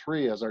rings on a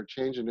tree, as our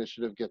change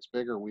initiative gets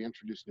bigger, we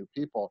introduce new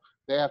people,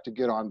 they have to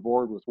get on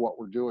board with what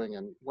we're doing,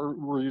 and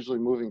we're usually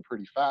moving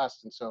pretty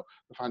fast. And so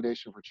the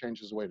foundation for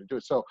change is a way to do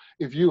it. So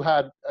if you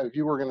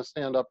were going to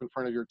stand up in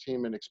front of your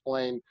team and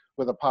explain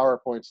with a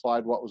PowerPoint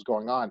slide what was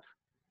going on,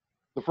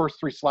 the first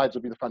 3 slides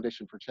would be the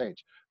foundation for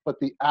change. But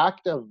the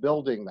act of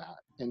building that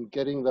and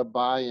getting the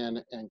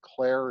buy-in and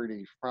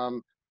clarity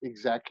from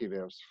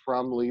executives,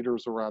 from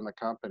leaders around the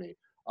company,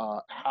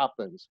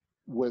 happens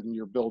when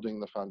you're building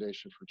the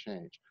foundation for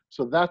change.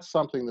 So that's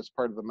something that's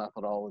part of the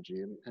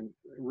methodology and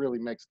really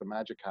makes the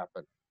magic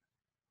happen.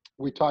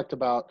 We talked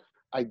about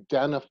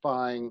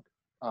identifying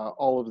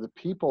all of the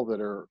people that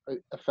are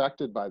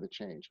affected by the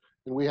change.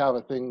 And we have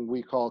a thing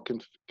we call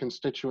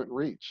constituent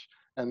reach.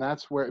 And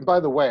that's where, and by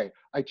the way,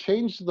 I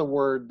changed the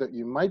word that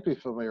you might be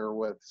familiar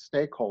with,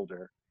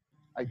 stakeholder.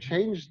 I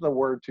changed the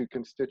word to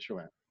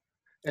constituent.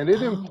 And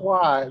it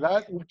implies,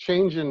 that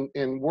change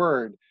in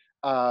word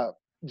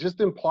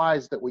just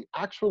implies that we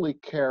actually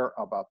care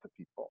about the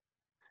people.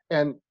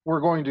 And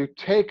we're going to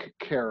take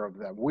care of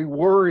them. We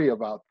worry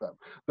about them.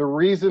 The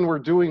reason we're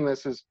doing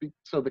this is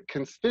so the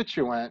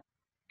constituent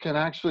can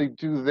actually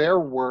do their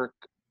work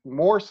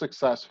more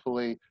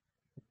successfully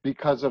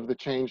because of the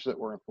change that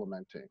we're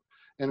implementing.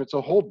 And it's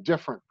a whole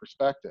different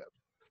perspective.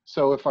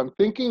 So if I'm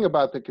thinking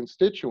about the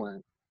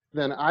constituent,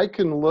 then I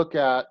can look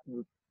at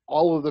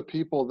all of the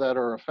people that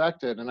are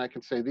affected, and I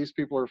can say, these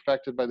people are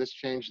affected by this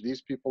change,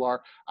 these people are,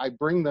 I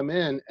bring them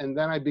in, and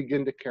then I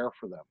begin to care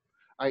for them.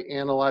 I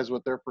analyze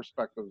what their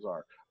perspectives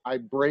are. I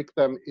break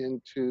them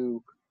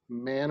into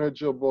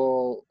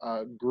manageable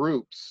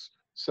groups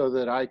so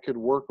that I could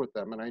work with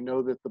them. And I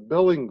know that the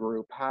billing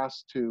group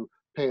has to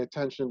pay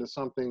attention to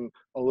something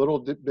a little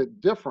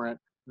bit different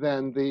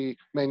than the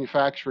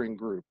manufacturing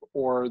group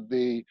or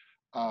the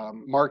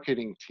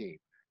marketing team.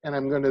 And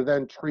I'm going to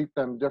then treat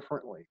them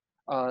differently.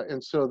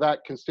 And so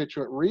that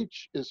constituent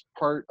reach is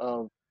part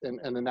of an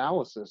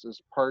analysis,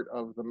 is part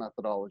of the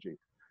methodology.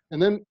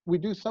 And then we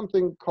do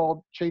something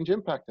called change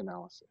impact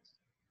analysis.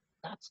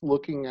 That's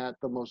looking at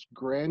the most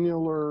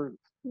granular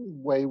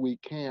way we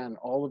can,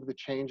 all of the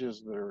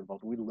changes that are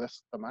involved. We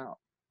list them out.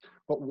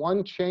 But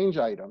one change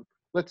item,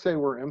 let's say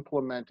we're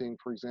implementing,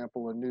 for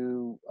example, a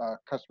new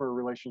customer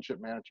relationship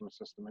management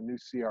system, a new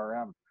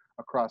CRM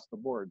across the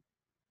board.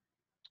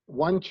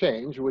 One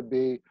change would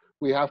be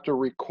we have to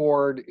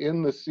record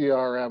in the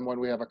CRM when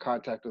we have a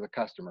contact with a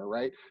customer,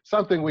 right?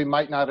 Something we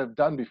might not have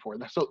done before.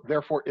 So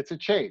therefore, it's a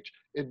change.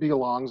 It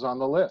belongs on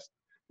the list.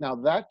 Now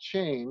that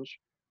change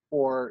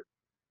for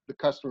the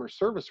customer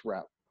service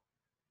rep,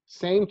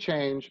 same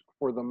change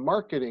for the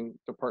marketing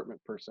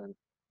department person,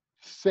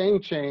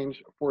 same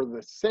change for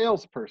the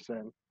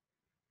salesperson.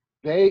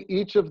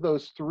 Each of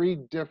those three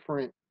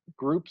different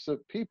groups of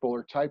people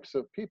or types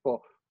of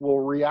people will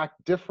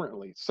react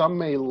differently. Some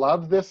may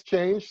love this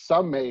change,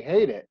 some may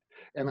hate it.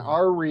 And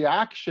our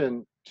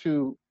reaction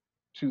to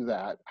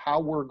that, how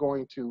we're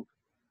going to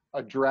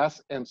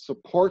address and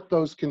support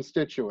those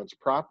constituents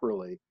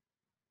properly,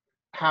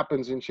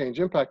 happens in change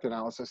impact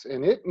analysis.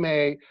 And it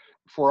may,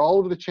 for all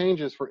of the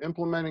changes for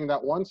implementing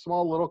that one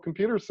small little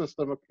computer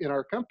system in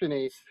our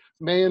company,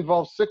 may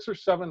involve 600 or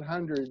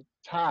 700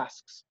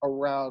 tasks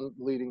around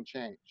leading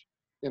change.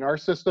 In our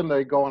system,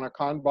 they go on a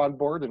Kanban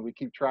board and we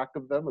keep track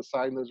of them,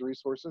 assign those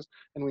resources,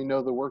 and we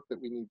know the work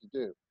that we need to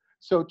do.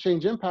 So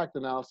change impact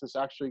analysis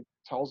actually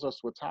tells us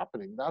what's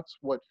happening. That's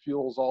what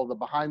fuels all the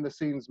behind the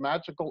scenes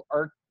magical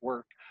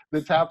artwork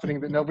that's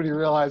happening that nobody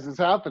realizes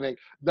happening.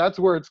 That's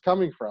where it's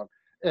coming from.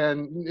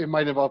 And it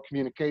might involve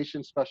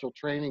communication, special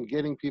training,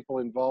 getting people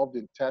involved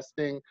in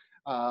testing,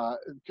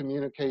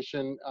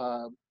 communication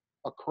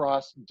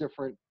across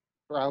different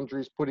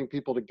boundaries, putting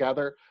people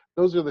together.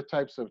 Those are the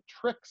types of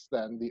tricks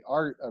then, the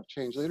art of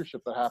change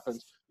leadership that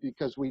happens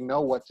because we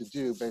know what to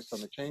do based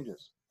on the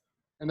changes.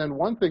 And then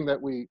one thing that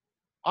we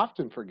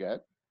often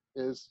forget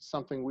is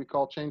something we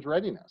call change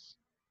readiness.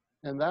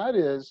 And that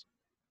is,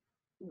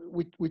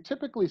 we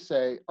typically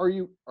say, are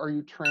you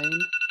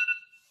trained?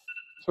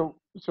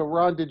 So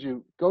Ron, did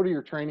you go to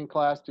your training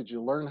class? Did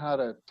you learn how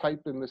to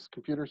type in this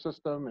computer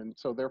system? And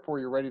so therefore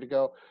you're ready to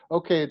go.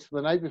 Okay, it's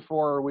the night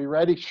before. Are we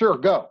ready? Sure,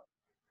 go.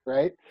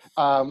 Right.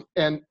 And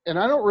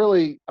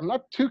I'm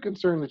not too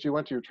concerned that you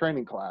went to your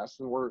training class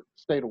and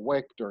stayed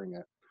awake during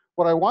it.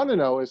 What I want to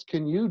know is,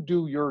 can you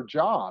do your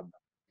job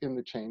in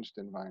the changed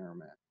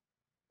environment?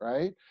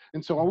 Right.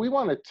 And so we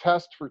want to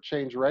test for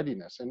change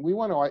readiness, and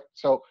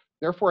so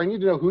therefore I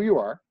need to know who you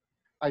are.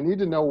 I need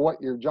to know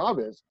what your job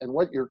is and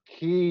what your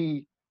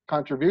key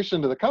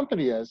contribution to the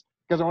company is,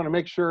 because I want to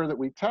make sure that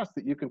we test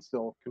that you can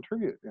still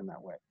contribute in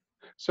that way.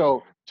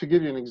 So to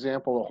give you an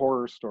example, a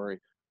horror story,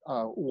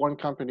 one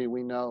company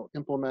we know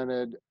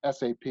implemented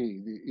SAP,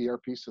 the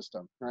ERP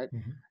system, right?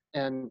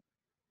 And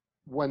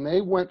when they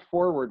went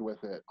forward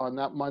with it on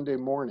that Monday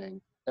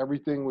morning,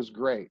 everything was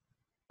great.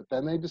 But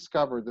then they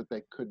discovered that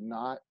they could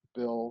not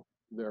bill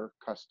their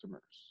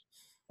customers.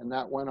 And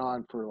that went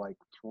on for like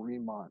 3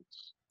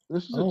 months.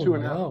 This is a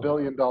 $2.5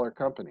 billion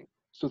company.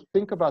 So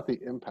think about the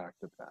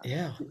impact of that.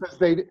 Yeah. Because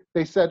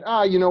they said,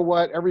 you know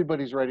what?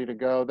 Everybody's ready to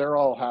go. They're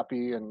all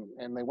happy,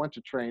 and they went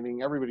to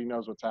training. Everybody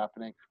knows what's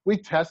happening. We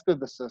tested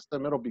the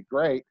system. It'll be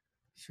great.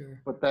 Sure.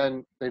 But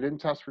then they didn't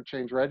test for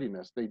change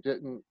readiness. They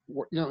didn't,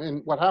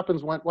 and what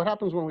happens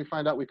when we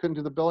find out we couldn't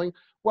do the billing?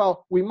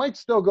 Well, we might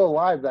still go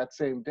live that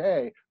same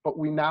day, but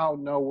we now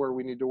know where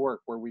we need to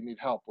work, where we need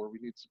help, where we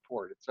need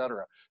support, et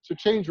cetera. So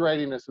change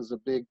readiness is a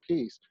big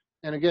piece.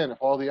 And again, if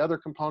all the other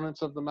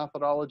components of the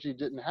methodology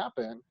didn't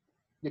happen,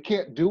 you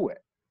can't do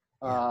it.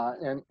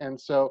 Yeah. And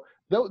so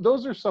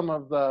those are some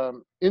of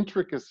the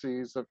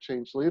intricacies of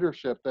change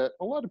leadership that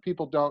a lot of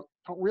people don't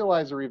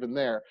realize are even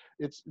there.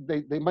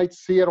 They might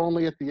see it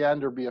only at the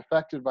end or be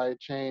affected by a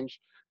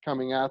change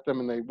coming at them,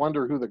 and they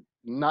wonder who the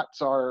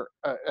nuts are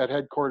at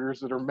headquarters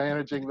that are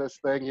managing this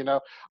thing, and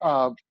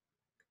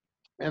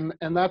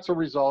that's a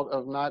result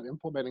of not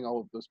implementing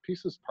all of those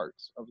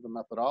parts of the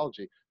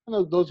methodology.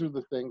 And those are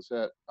the things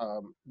that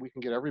we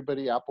can get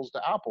everybody apples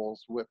to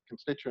apples with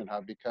Constituent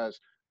Hub, because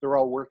they're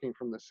all working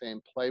from the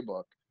same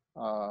playbook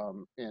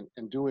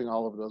and doing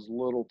all of those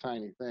little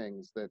tiny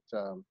things that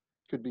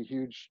could be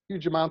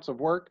huge amounts of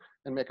work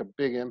and make a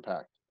big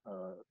impact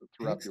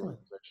throughout the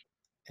organization.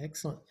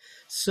 Excellent.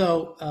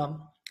 So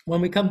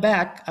when we come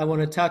back, I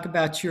want to talk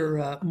about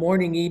your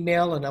morning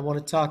email, and I want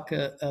to talk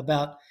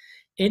about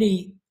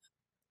any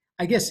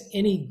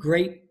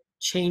great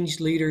change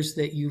leaders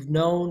that you've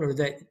known, or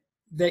that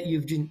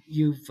you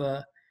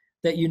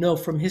know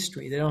from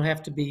history. They don't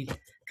have to be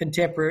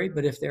contemporary,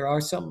 but if there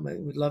are some,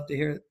 we'd love to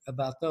hear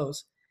about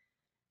those.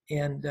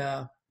 And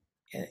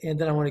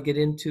then I want to get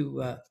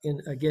into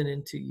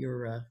into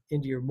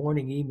your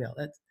morning email.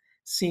 That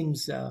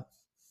seems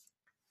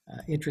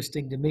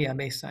interesting to me. I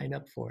may sign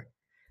up for it.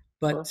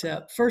 But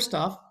Perfect. first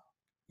off,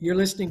 you're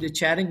listening to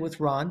Chatting with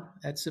Ron.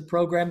 That's a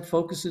program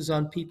focuses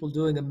on people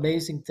doing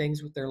amazing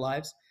things with their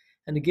lives.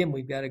 And again,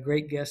 we've got a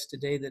great guest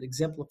today that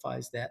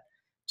exemplifies that,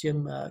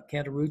 Jim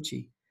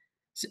Canterucci.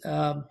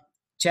 Um,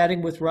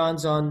 Chatting with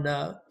Ron's on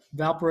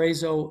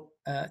Valparaiso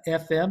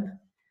FM,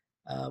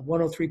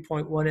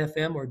 103.1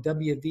 FM, or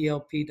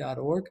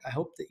WVLP.org. I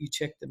hope that you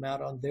check them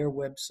out on their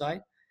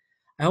website.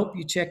 I hope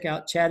you check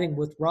out Chatting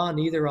with Ron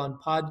either on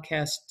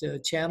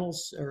podcast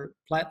channels or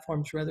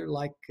platforms, rather,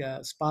 like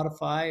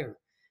Spotify or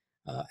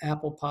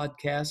Apple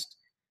Podcast.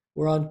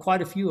 We're on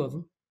quite a few of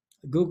them.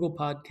 Google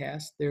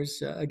Podcast.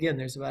 There's again,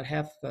 there's about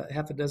half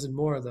a dozen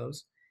more of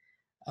those.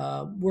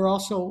 We're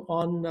also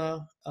on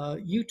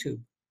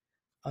YouTube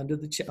under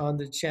on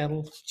the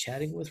channel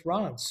Chatting with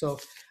Ron. So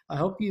I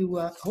hope you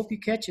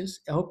catch us.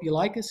 I hope you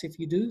like us. If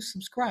you do,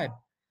 subscribe.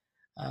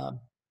 Um,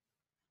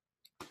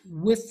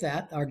 with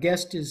that, our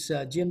guest is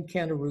Jim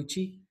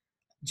Canterucci.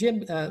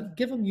 Jim,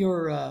 give them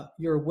your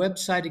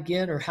website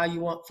again, or how you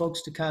want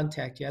folks to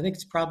contact you. I think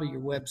it's probably your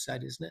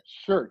website, isn't it?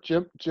 Sure.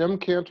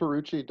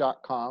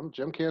 JimCanterucci.com,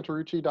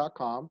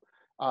 JimCanterucci.com.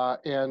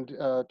 And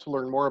to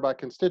learn more about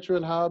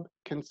Constituent Hub,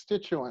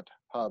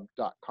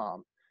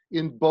 constituenthub.com.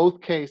 In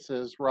both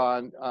cases,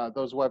 Ron,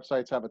 those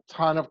websites have a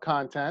ton of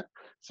content,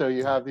 so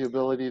you have the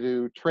ability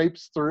to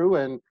traipse through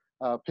and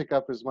pick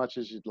up as much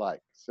as you'd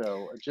like.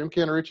 So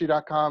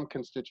JimCanterucci.com,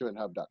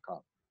 constituenthub.com.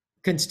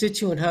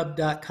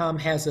 Constituenthub.com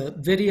has a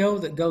video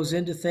that goes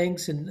into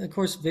things, and of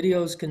course,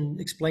 videos can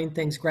explain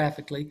things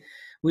graphically.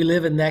 We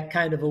live in that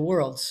kind of a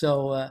world,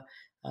 so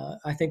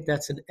I think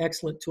that's an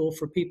excellent tool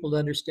for people to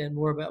understand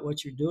more about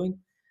what you're doing.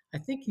 I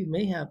think you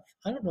may have,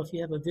 I don't know if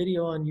you have a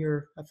video on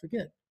your, I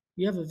forget,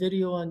 you have a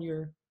video on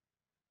your,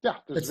 Yeah,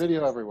 there's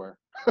video everywhere.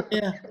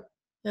 yeah,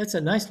 that's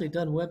a nicely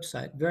done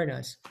website. Very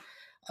nice.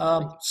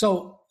 Thank you.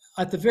 So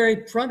at the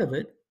very front of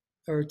it,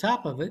 or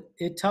top of it,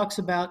 it talks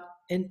about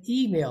an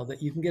email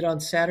that you can get on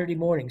Saturday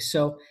mornings.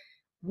 So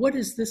what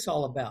is this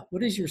all about?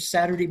 What is your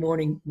Saturday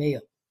morning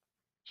mail?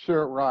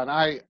 Sure, Ron.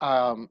 I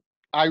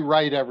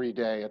write every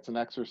day. It's an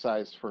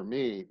exercise for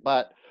me,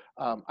 but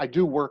I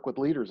do work with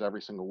leaders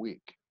every single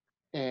week.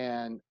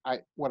 And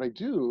what I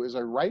do is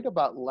I write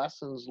about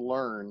lessons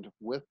learned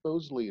with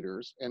those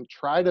leaders and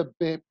try to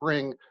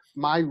bring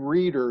my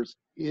readers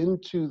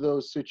into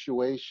those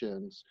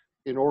situations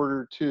in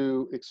order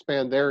to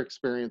expand their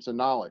experience and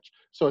knowledge.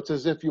 So it's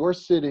as if you're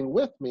sitting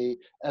with me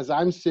as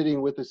I'm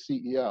sitting with a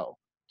CEO,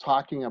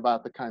 talking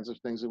about the kinds of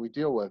things that we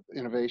deal with: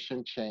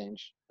 innovation,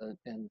 change,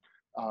 and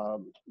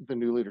the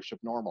new leadership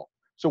normal.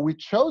 So we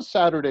chose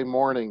Saturday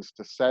mornings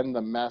to send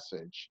the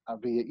message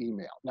via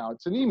email. Now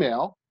it's an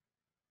email.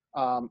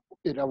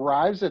 It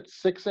arrives at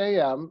 6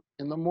 a.m.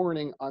 in the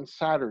morning on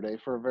Saturday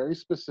for a very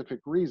specific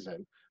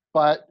reason,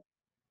 but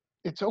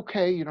it's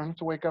okay. You don't have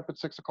to wake up at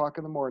 6 o'clock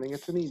in the morning.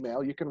 It's an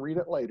email. You can read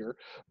it later.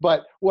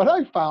 But what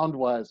I found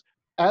was,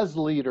 as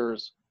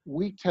leaders,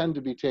 we tend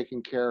to be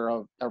taking care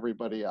of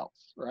everybody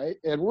else, right?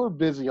 And we're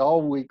busy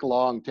all week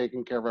long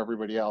taking care of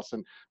everybody else.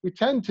 And we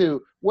tend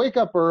to wake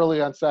up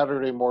early on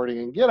Saturday morning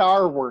and get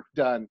our work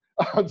done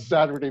on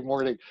Saturday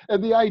morning.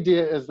 And the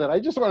idea is that I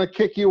just want to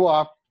kick you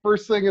off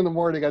first thing in the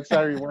morning on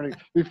Saturday morning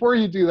before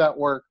you do that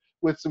work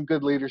with some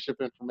good leadership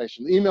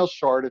information. The email's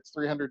short. It's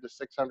 300 to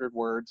 600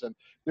 words. And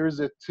there's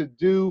a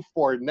to-do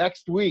for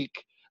next week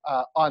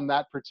on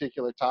that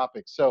particular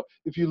topic. So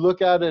if you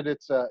look at it,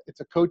 it's a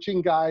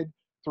coaching guide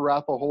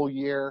throughout the whole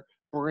year,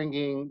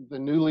 bringing the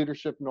new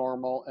leadership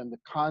normal and the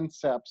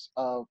concepts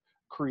of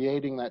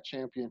creating that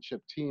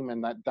championship team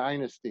and that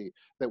dynasty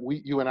that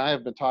you and I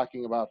have been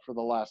talking about for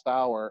the last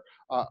hour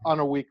on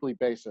a weekly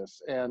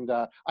basis. And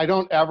I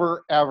don't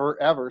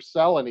ever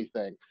sell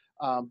anything.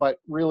 But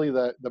really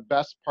the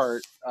best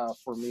part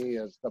for me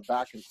is the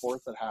back and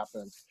forth that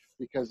happens,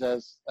 because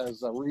as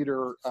a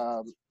reader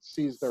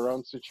sees their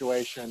own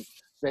situation,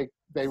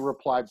 they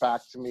reply back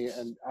to me,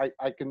 and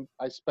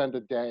I spend a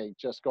day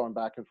just going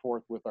back and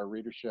forth with our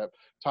readership,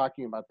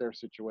 talking about their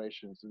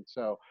situations. And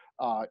so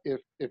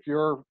if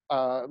your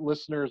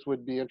listeners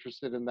would be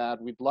interested in that,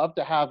 we'd love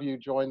to have you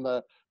join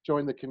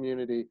the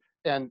community.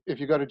 And if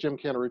you go to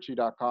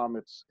jimcanterucci.com,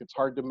 it's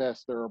hard to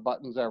miss. There are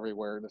buttons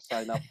everywhere to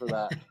sign up for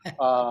that.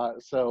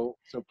 So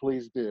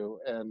please do,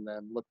 and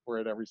then look for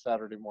it every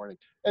Saturday morning.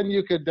 And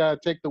you could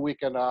take the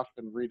weekend off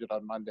and read it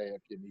on Monday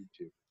if you need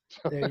to.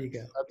 So There you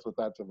go. that's what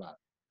that's about.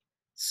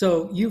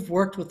 So you've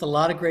worked with a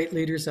lot of great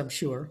leaders, I'm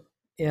sure.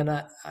 And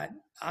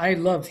I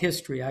love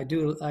history. I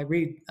do. I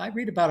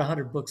read about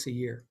 100 books a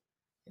year,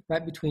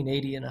 right between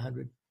 80 and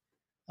 100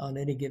 on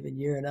any given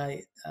year. And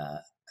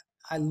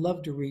I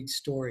love to read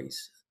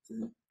stories,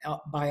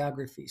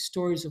 biographies,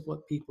 stories of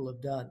what people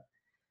have done.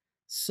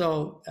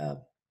 So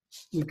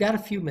we've got a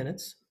few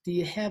minutes. Do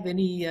you have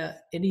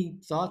any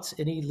thoughts,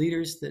 any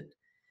leaders that,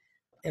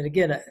 and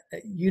again,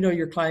 you know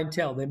your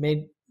clientele, they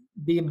may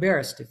be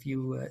embarrassed if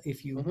you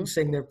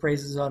sing their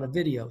praises on a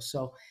video.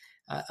 So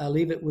I'll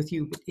leave it with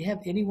you. But do you have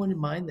anyone in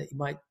mind that you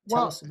might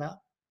tell us about?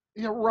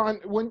 Yeah, Ron,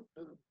 when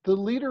the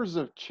leaders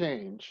of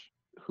change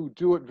who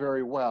do it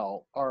very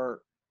well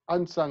are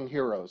unsung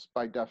heroes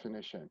by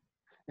definition.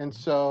 And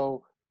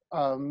so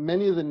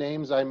many of the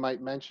names I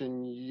might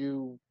mention,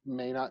 you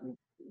may not,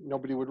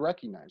 nobody would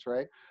recognize,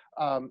 right?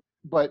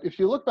 But if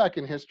you look back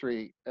in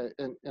history,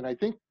 and I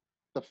think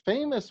the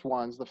famous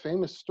ones, the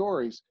famous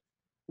stories,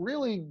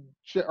 really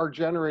are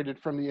generated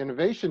from the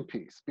innovation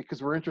piece,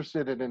 because we're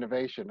interested in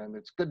innovation, and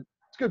it's good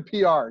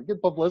PR,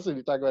 good publicity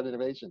to talk about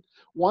innovation.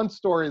 One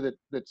story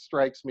that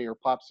strikes me or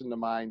pops into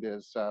mind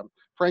is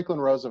Franklin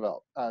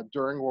Roosevelt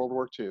during World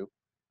War II.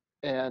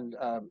 And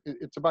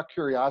it's about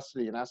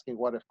curiosity and asking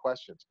what if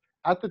questions.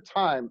 At the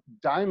time,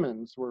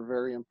 diamonds were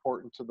very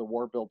important to the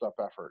war buildup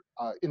effort.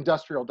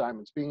 Industrial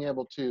diamonds, being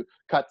able to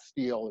cut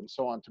steel and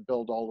so on to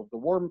build all of the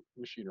war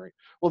machinery.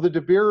 Well, the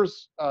De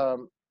Beers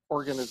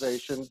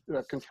organization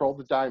controlled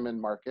the diamond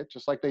market,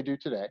 just like they do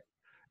today.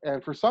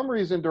 And for some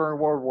reason during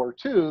World War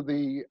II,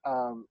 the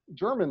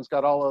Germans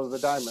got all of the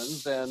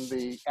diamonds and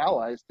the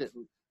Allies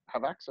didn't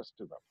have access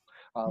to them.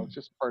 It's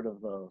just part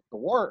of the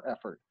war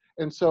effort.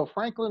 And so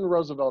Franklin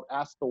Roosevelt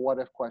asked the what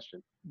if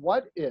question.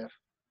 What if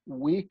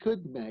we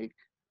could make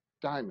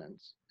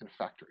diamonds in a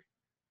factory?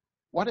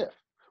 What if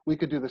we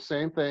could do the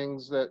same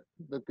things that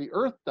the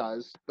earth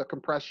does, the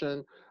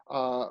compression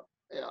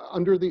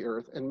under the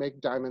earth, and make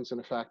diamonds in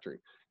a factory?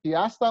 He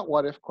asked that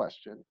what if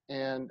question,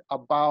 and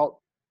about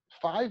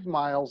 5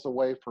 miles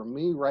away from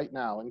me right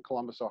now in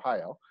Columbus,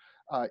 Ohio,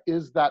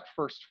 is that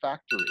first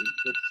factory.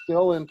 It's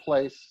still in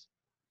place,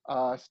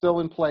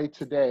 still in play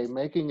today,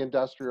 making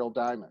industrial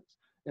diamonds.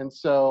 And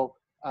so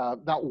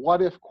that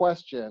what if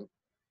question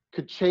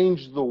could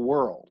change the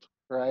world,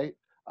 right?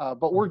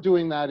 But we're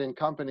doing that in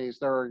companies.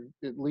 There are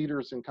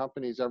leaders in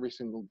companies every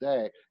single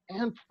day,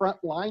 and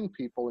frontline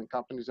people in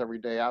companies every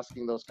day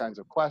asking those kinds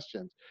of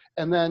questions.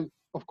 And then,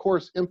 of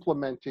course,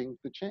 implementing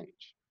the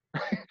change.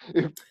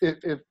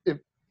 If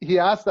he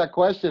asked that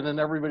question and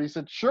everybody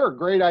said, sure,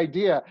 great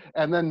idea,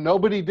 and then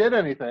nobody did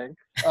anything,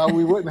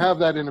 we wouldn't have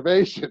that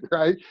innovation,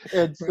 right?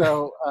 And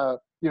so,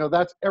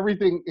 that's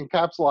everything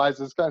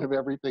encapsulates kind of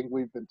everything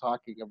we've been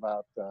talking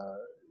about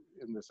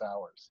in this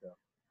hour. So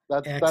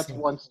that's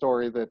one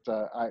story that's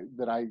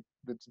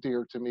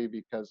dear to me,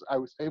 because I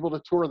was able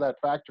to tour that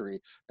factory,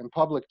 and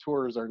public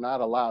tours are not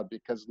allowed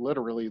because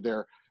literally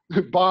they're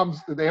bombs.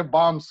 They have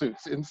bomb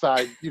suits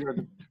inside,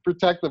 to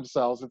protect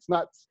themselves. It's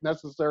not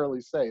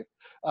necessarily safe,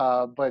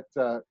 but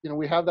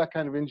we have that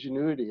kind of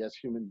ingenuity as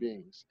human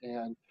beings,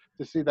 and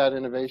to see that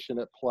innovation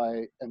at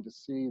play and to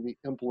see the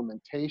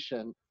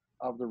implementation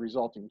of the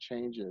resulting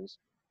changes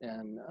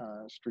and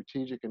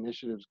strategic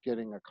initiatives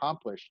getting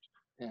accomplished,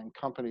 and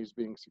companies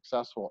being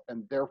successful,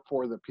 and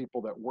therefore the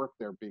people that work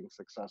there being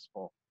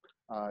successful,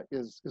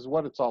 is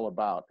what it's all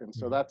about. And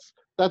so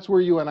that's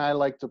where you and I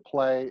like to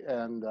play,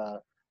 and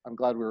I'm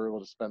glad we were able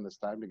to spend this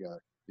time together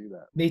to do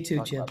that. Me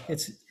too, Jim.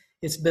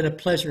 It's been a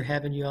pleasure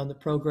having you on the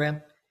program,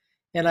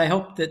 and I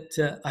hope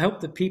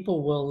that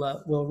people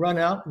will run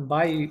out and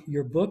buy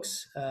your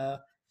books.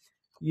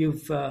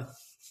 You've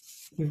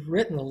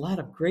written a lot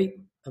of great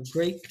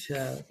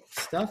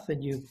stuff,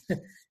 and you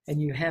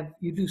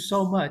do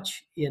so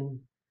much in,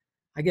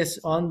 I guess,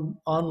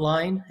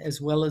 online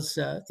as well as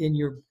in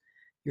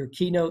your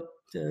keynote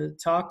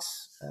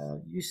talks.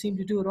 You seem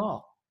to do it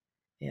all,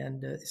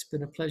 and it's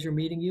been a pleasure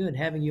meeting you and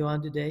having you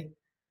on today.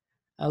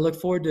 I look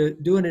forward to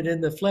doing it in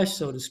the flesh,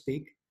 so to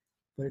speak,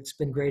 but it's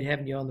been great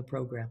having you on the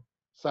program.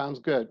 Sounds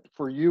good.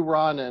 For you,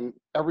 Ron, and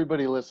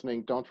everybody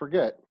listening, don't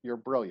forget, you're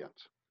brilliant.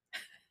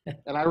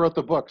 And I wrote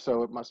the book,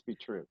 so it must be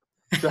true.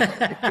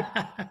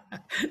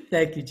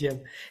 Thank you,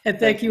 Jim. And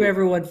thank you,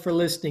 everyone, for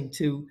listening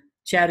to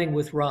Chatting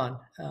with Ron.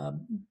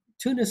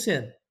 Tune us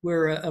in.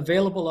 We're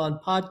available on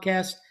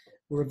podcast.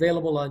 We're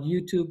available on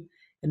YouTube.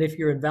 And if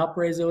you're in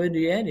Valparaiso,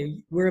 Indiana,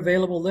 we're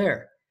available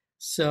there.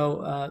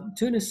 So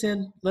tune us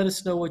in. Let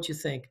us know what you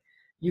think.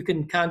 You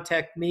can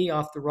contact me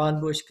off the Ron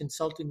Bush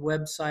Consulting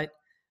website,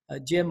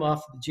 Jim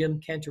off the Jim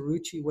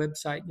Canterucci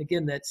website. And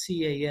again, that's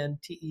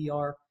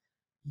Canterucci.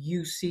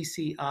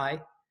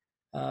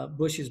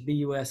 Bush is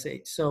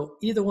BUSH. So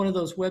either one of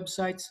those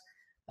websites,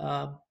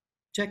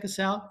 check us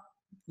out.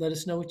 Let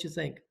us know what you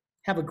think.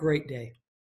 Have a great day.